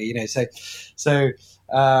directly, But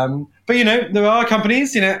there are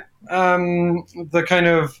companies, the kind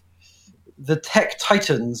of the tech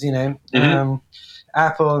titans,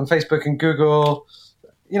 Apple and Facebook and Google.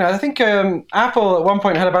 I think Apple at one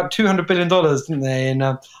point had about $200 billion, didn't they, in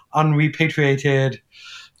unrepatriated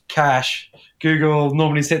cash. Google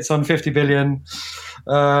normally sits on 50 billion.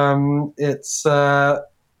 They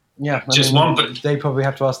probably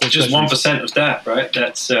have to ask those just questions. 1% of that, right?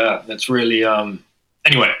 That's really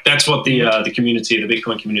anyway. That's what the community, the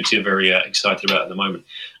Bitcoin community, are very excited about at the moment.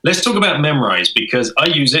 Let's talk about Memrise, because I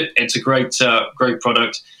use it. It's a great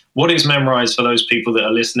product. What is Memrise for those people that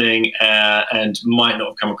are listening and might not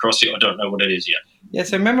have come across it or don't know what it is yet? Yeah,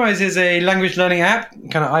 so Memrise is a language learning app,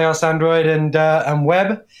 kind of iOS, Android, and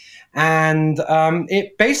web, and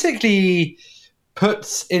it basically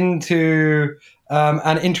puts into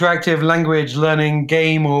an interactive language learning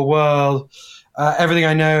game or world everything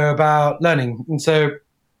I know about learning. And so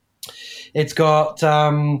it's got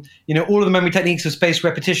all of the memory techniques of spaced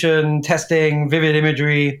repetition, testing, vivid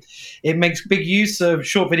imagery. It makes big use of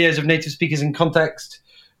short videos of native speakers in context,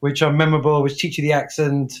 which are memorable, which teach you the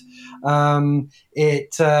accent. We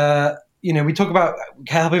talk about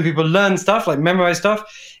helping people learn stuff, like memorize stuff,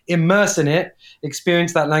 immerse in it,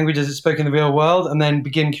 experience that language as it's spoken in the real world, and then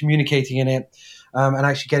begin communicating in it. And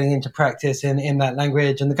actually getting into practice in that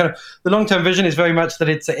language. And the long-term vision is very much that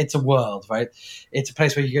it's a world, right? It's a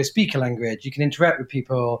place where you go speak a language, you can interact with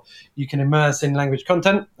people, you can immerse in language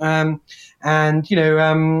content. We've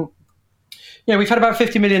had about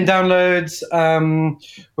 50 million downloads.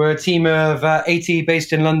 We're a team of 80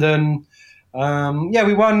 based in London.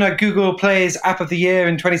 We won Google Play's App of the Year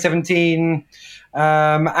in 2017.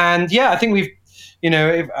 I think we've,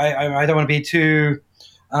 I don't want to be too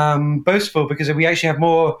boastful, because we actually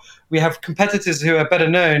have competitors who are better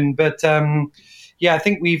known, but I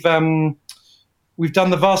think we've done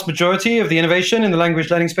the vast majority of the innovation in the language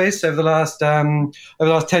learning space over the last 10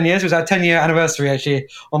 years. It was our 10-year anniversary actually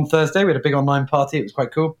on Thursday. We had a big online party. It was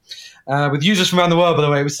quite cool. With users from around the world, by the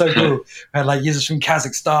way. It was so cool. We had users from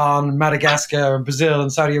Kazakhstan and Madagascar and Brazil and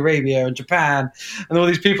Saudi Arabia and Japan, and all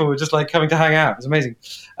these people were just coming to hang out. It was amazing.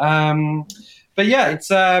 But yeah, it's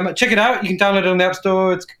check it out. You can download it on the App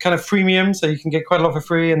Store. It's kind of freemium, so you can get quite a lot for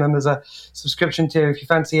free. And then there's a subscription tier if you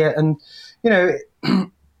fancy it. And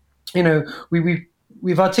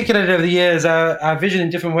we've articulated over the years our vision in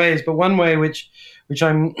different ways, but one way which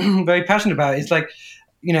I'm very passionate about is like,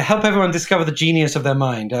 help everyone discover the genius of their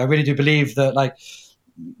mind. I really do believe that, like,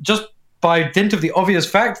 just by dint of the obvious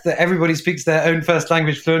fact that everybody speaks their own first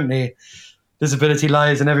language fluently, this ability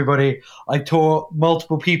lies in everybody. I taught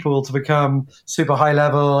multiple people to become super high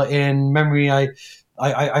level in memory.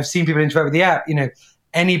 I've seen people interact with the app.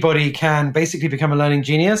 Anybody can basically become a learning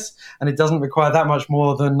genius, and it doesn't require that much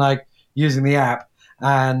more than like using the app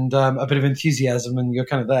and a bit of enthusiasm, and you're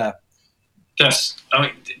kind of there.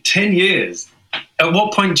 10 years. At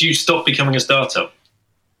what point do you stop becoming a startup?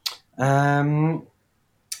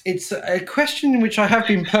 It's a question which I have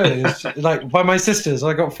been posed like by my sisters.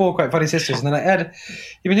 I got 4 quite funny sisters, and they're like, Ed,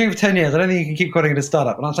 you've been doing it for 10 years. I don't think you can keep calling it a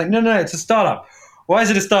startup. And I was like, no, it's a startup. Why is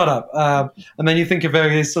it a startup? And then you think of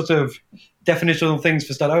various sort of definitional things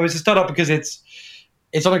for startup. Oh, it's a startup because it's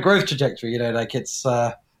on a growth trajectory. Like it's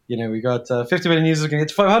we got 50 million users, going to get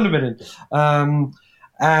to 500 million.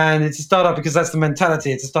 And it's a startup because that's the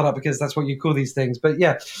mentality. It's a startup because that's what you call these things. But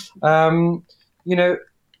yeah,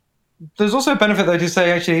 there's also a benefit though to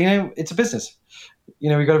say, actually, it's a business.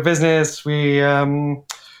 We got a business. We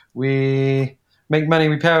make money.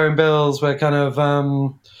 We pay our own bills. We're kind of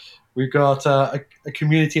we've got a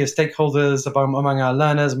community of stakeholders among our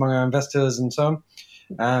learners, among our investors, and so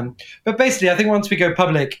on. But basically, I think once we go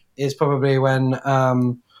public is probably when I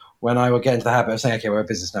will get into the habit of saying, okay, we're a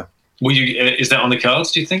business now. Is that on the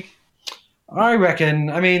cards, do you think? I reckon.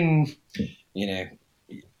 I mean,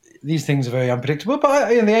 these things are very unpredictable, but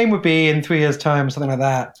the aim would be in 3 years' time, something like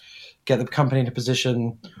that, get the company in a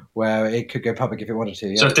position where it could go public if it wanted to.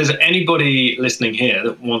 Yeah. So if there's anybody listening here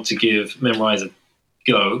that wants to give Memrise a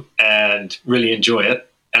go and really enjoy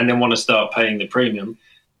it and then want to start paying the premium,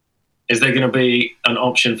 is there going to be an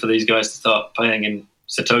option for these guys to start paying in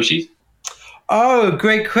Satoshis? Oh,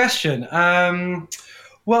 great question.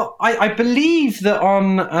 Well, I believe that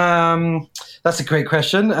on that's a great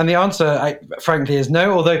question, and the answer, frankly, is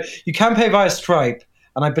no. Although you can pay via Stripe,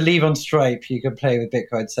 and I believe on Stripe you can pay with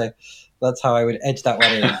Bitcoin. So that's how I would edge that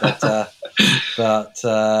one in. But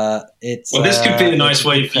it's this could be a nice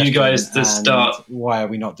way for you guys to start. Why are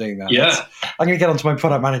we not doing that? Yeah, I'm going to get onto my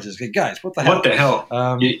product managers. Guys, what the hell? What the hell?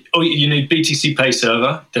 You need BTC Pay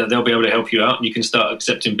Server. They'll be able to help you out, and you can start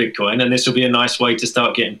accepting Bitcoin. And this will be a nice way to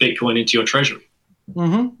start getting Bitcoin into your treasury.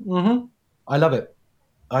 I love it.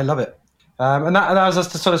 And that allows us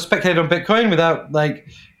to sort of speculate on Bitcoin without like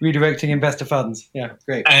redirecting investor funds. Yeah,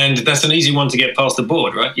 great. And that's an easy one to get past the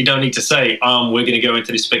board, right? You don't need to say, we're going to go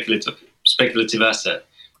into this speculative asset.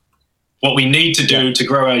 What we need to do to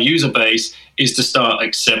grow our user base is to start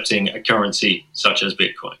accepting a currency such as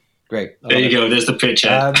Bitcoin. Great. There you go. There's the pitch.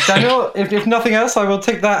 Daniel, if nothing else, I will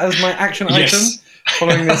take that as my action item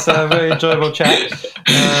following this very enjoyable chat.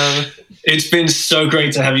 It's been so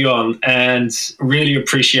great to have you on, and really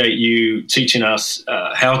appreciate you teaching us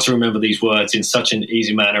how to remember these words in such an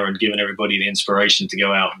easy manner and giving everybody the inspiration to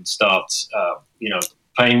go out and start,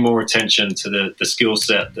 paying more attention to the skill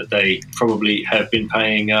set that they probably have been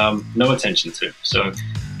paying no attention to. So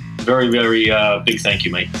very, very big thank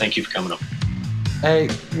you, mate. Thank you for coming on. Hey,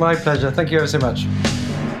 my pleasure. Thank you ever so much.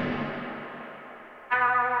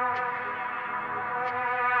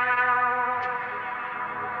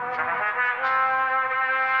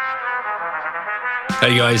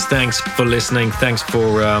 Hey guys, thanks for listening. Thanks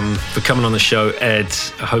for coming on the show, Ed.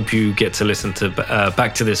 I hope you get to listen to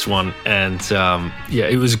back to this one. And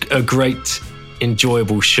it was a great,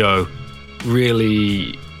 enjoyable show.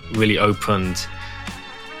 Really, really opened,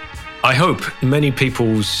 I hope, many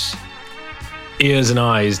people's ears and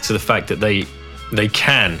eyes to the fact that they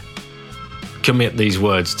can commit these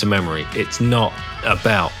words to memory. It's not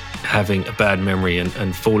about having a bad memory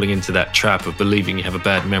and falling into that trap of believing you have a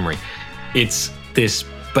bad memory. It's this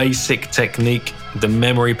basic technique, the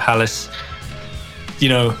memory palace.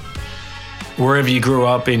 Wherever you grew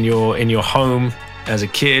up in your home as a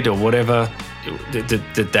kid or whatever,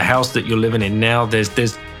 the house that you're living in now,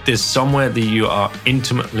 there's somewhere that you are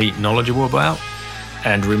intimately knowledgeable about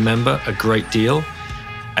and remember a great deal,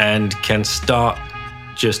 and can start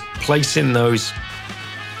just placing those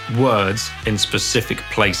words in specific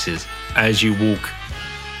places as you walk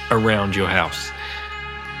around your house.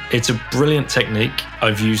 It's a brilliant technique.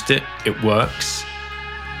 I've used it. It works.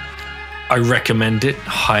 I recommend it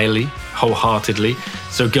highly, wholeheartedly.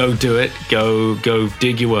 So go do it. Go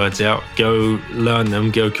dig your words out. Go learn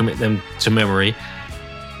them. Go commit them to memory.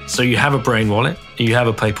 So you have a brain wallet. You have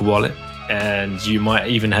a paper wallet. And you might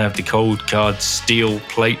even have the Cold Card steel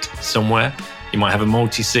plate somewhere. You might have a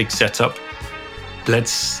multi-sig setup.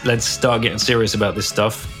 Let's start getting serious about this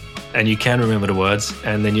stuff. and you can remember the words,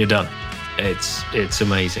 and then you're done. It's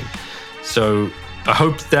amazing. So I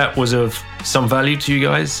hope that was of some value to you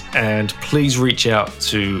guys, and please reach out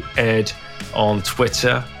to Ed on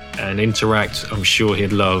Twitter and interact. I'm sure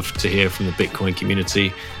he'd love to hear from the Bitcoin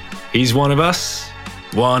community. He's one of us.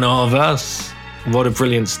 What a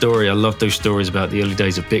brilliant story. I love those stories about the early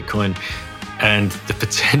days of Bitcoin and the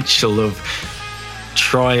potential of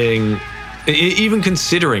trying, even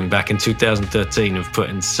considering back in 2013 of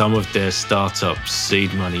putting some of their startup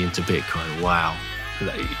seed money into Bitcoin. Wow.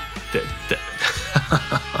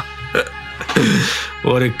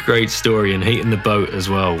 What a great story, and heating the boat as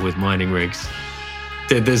well with mining rigs.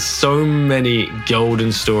 There's so many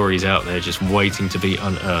golden stories out there just waiting to be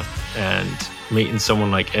unearthed, and meeting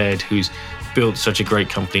someone like Ed who's built such a great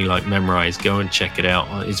company like Memrise, go and check it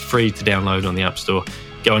out. It's free to download on the App Store.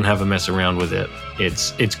 Go and have a mess around with it.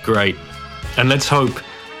 It's great. And let's hope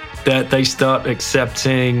that they start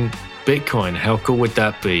accepting Bitcoin. How cool would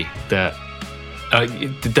that be? That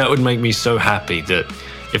would make me so happy, that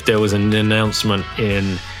if there was an announcement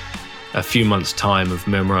in a few months' time of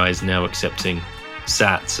Memrise now accepting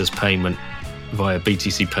sats as payment via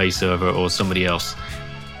BTC Pay server or somebody else,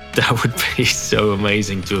 that would be so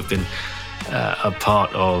amazing to have been a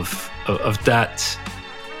part of that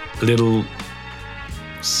little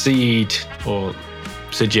seed or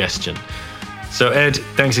suggestion. So Ed,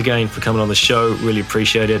 thanks again for coming on the show. Really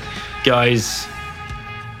appreciate it. Guys,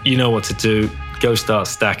 you know what to do. Go start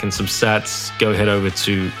stacking some sats. Go head over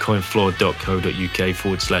to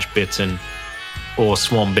coinfloor.co.uk/bitten or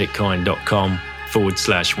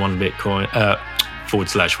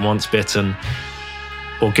swanbitcoin.com/1bitcoin/once-bitten,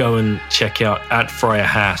 or go and check out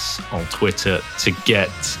 @FriarHaas on Twitter to get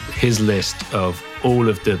his list of all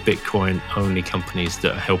of the Bitcoin-only companies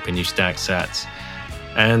that are helping you stack sats.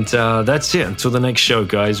 And that's it. Until the next show,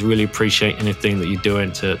 guys. Really appreciate anything that you're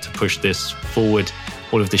doing to push this forward.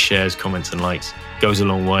 All of the shares, comments, and likes goes a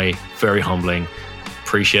long way. Very humbling.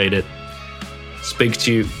 Appreciate it. Speak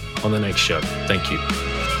to you on the next show. Thank you.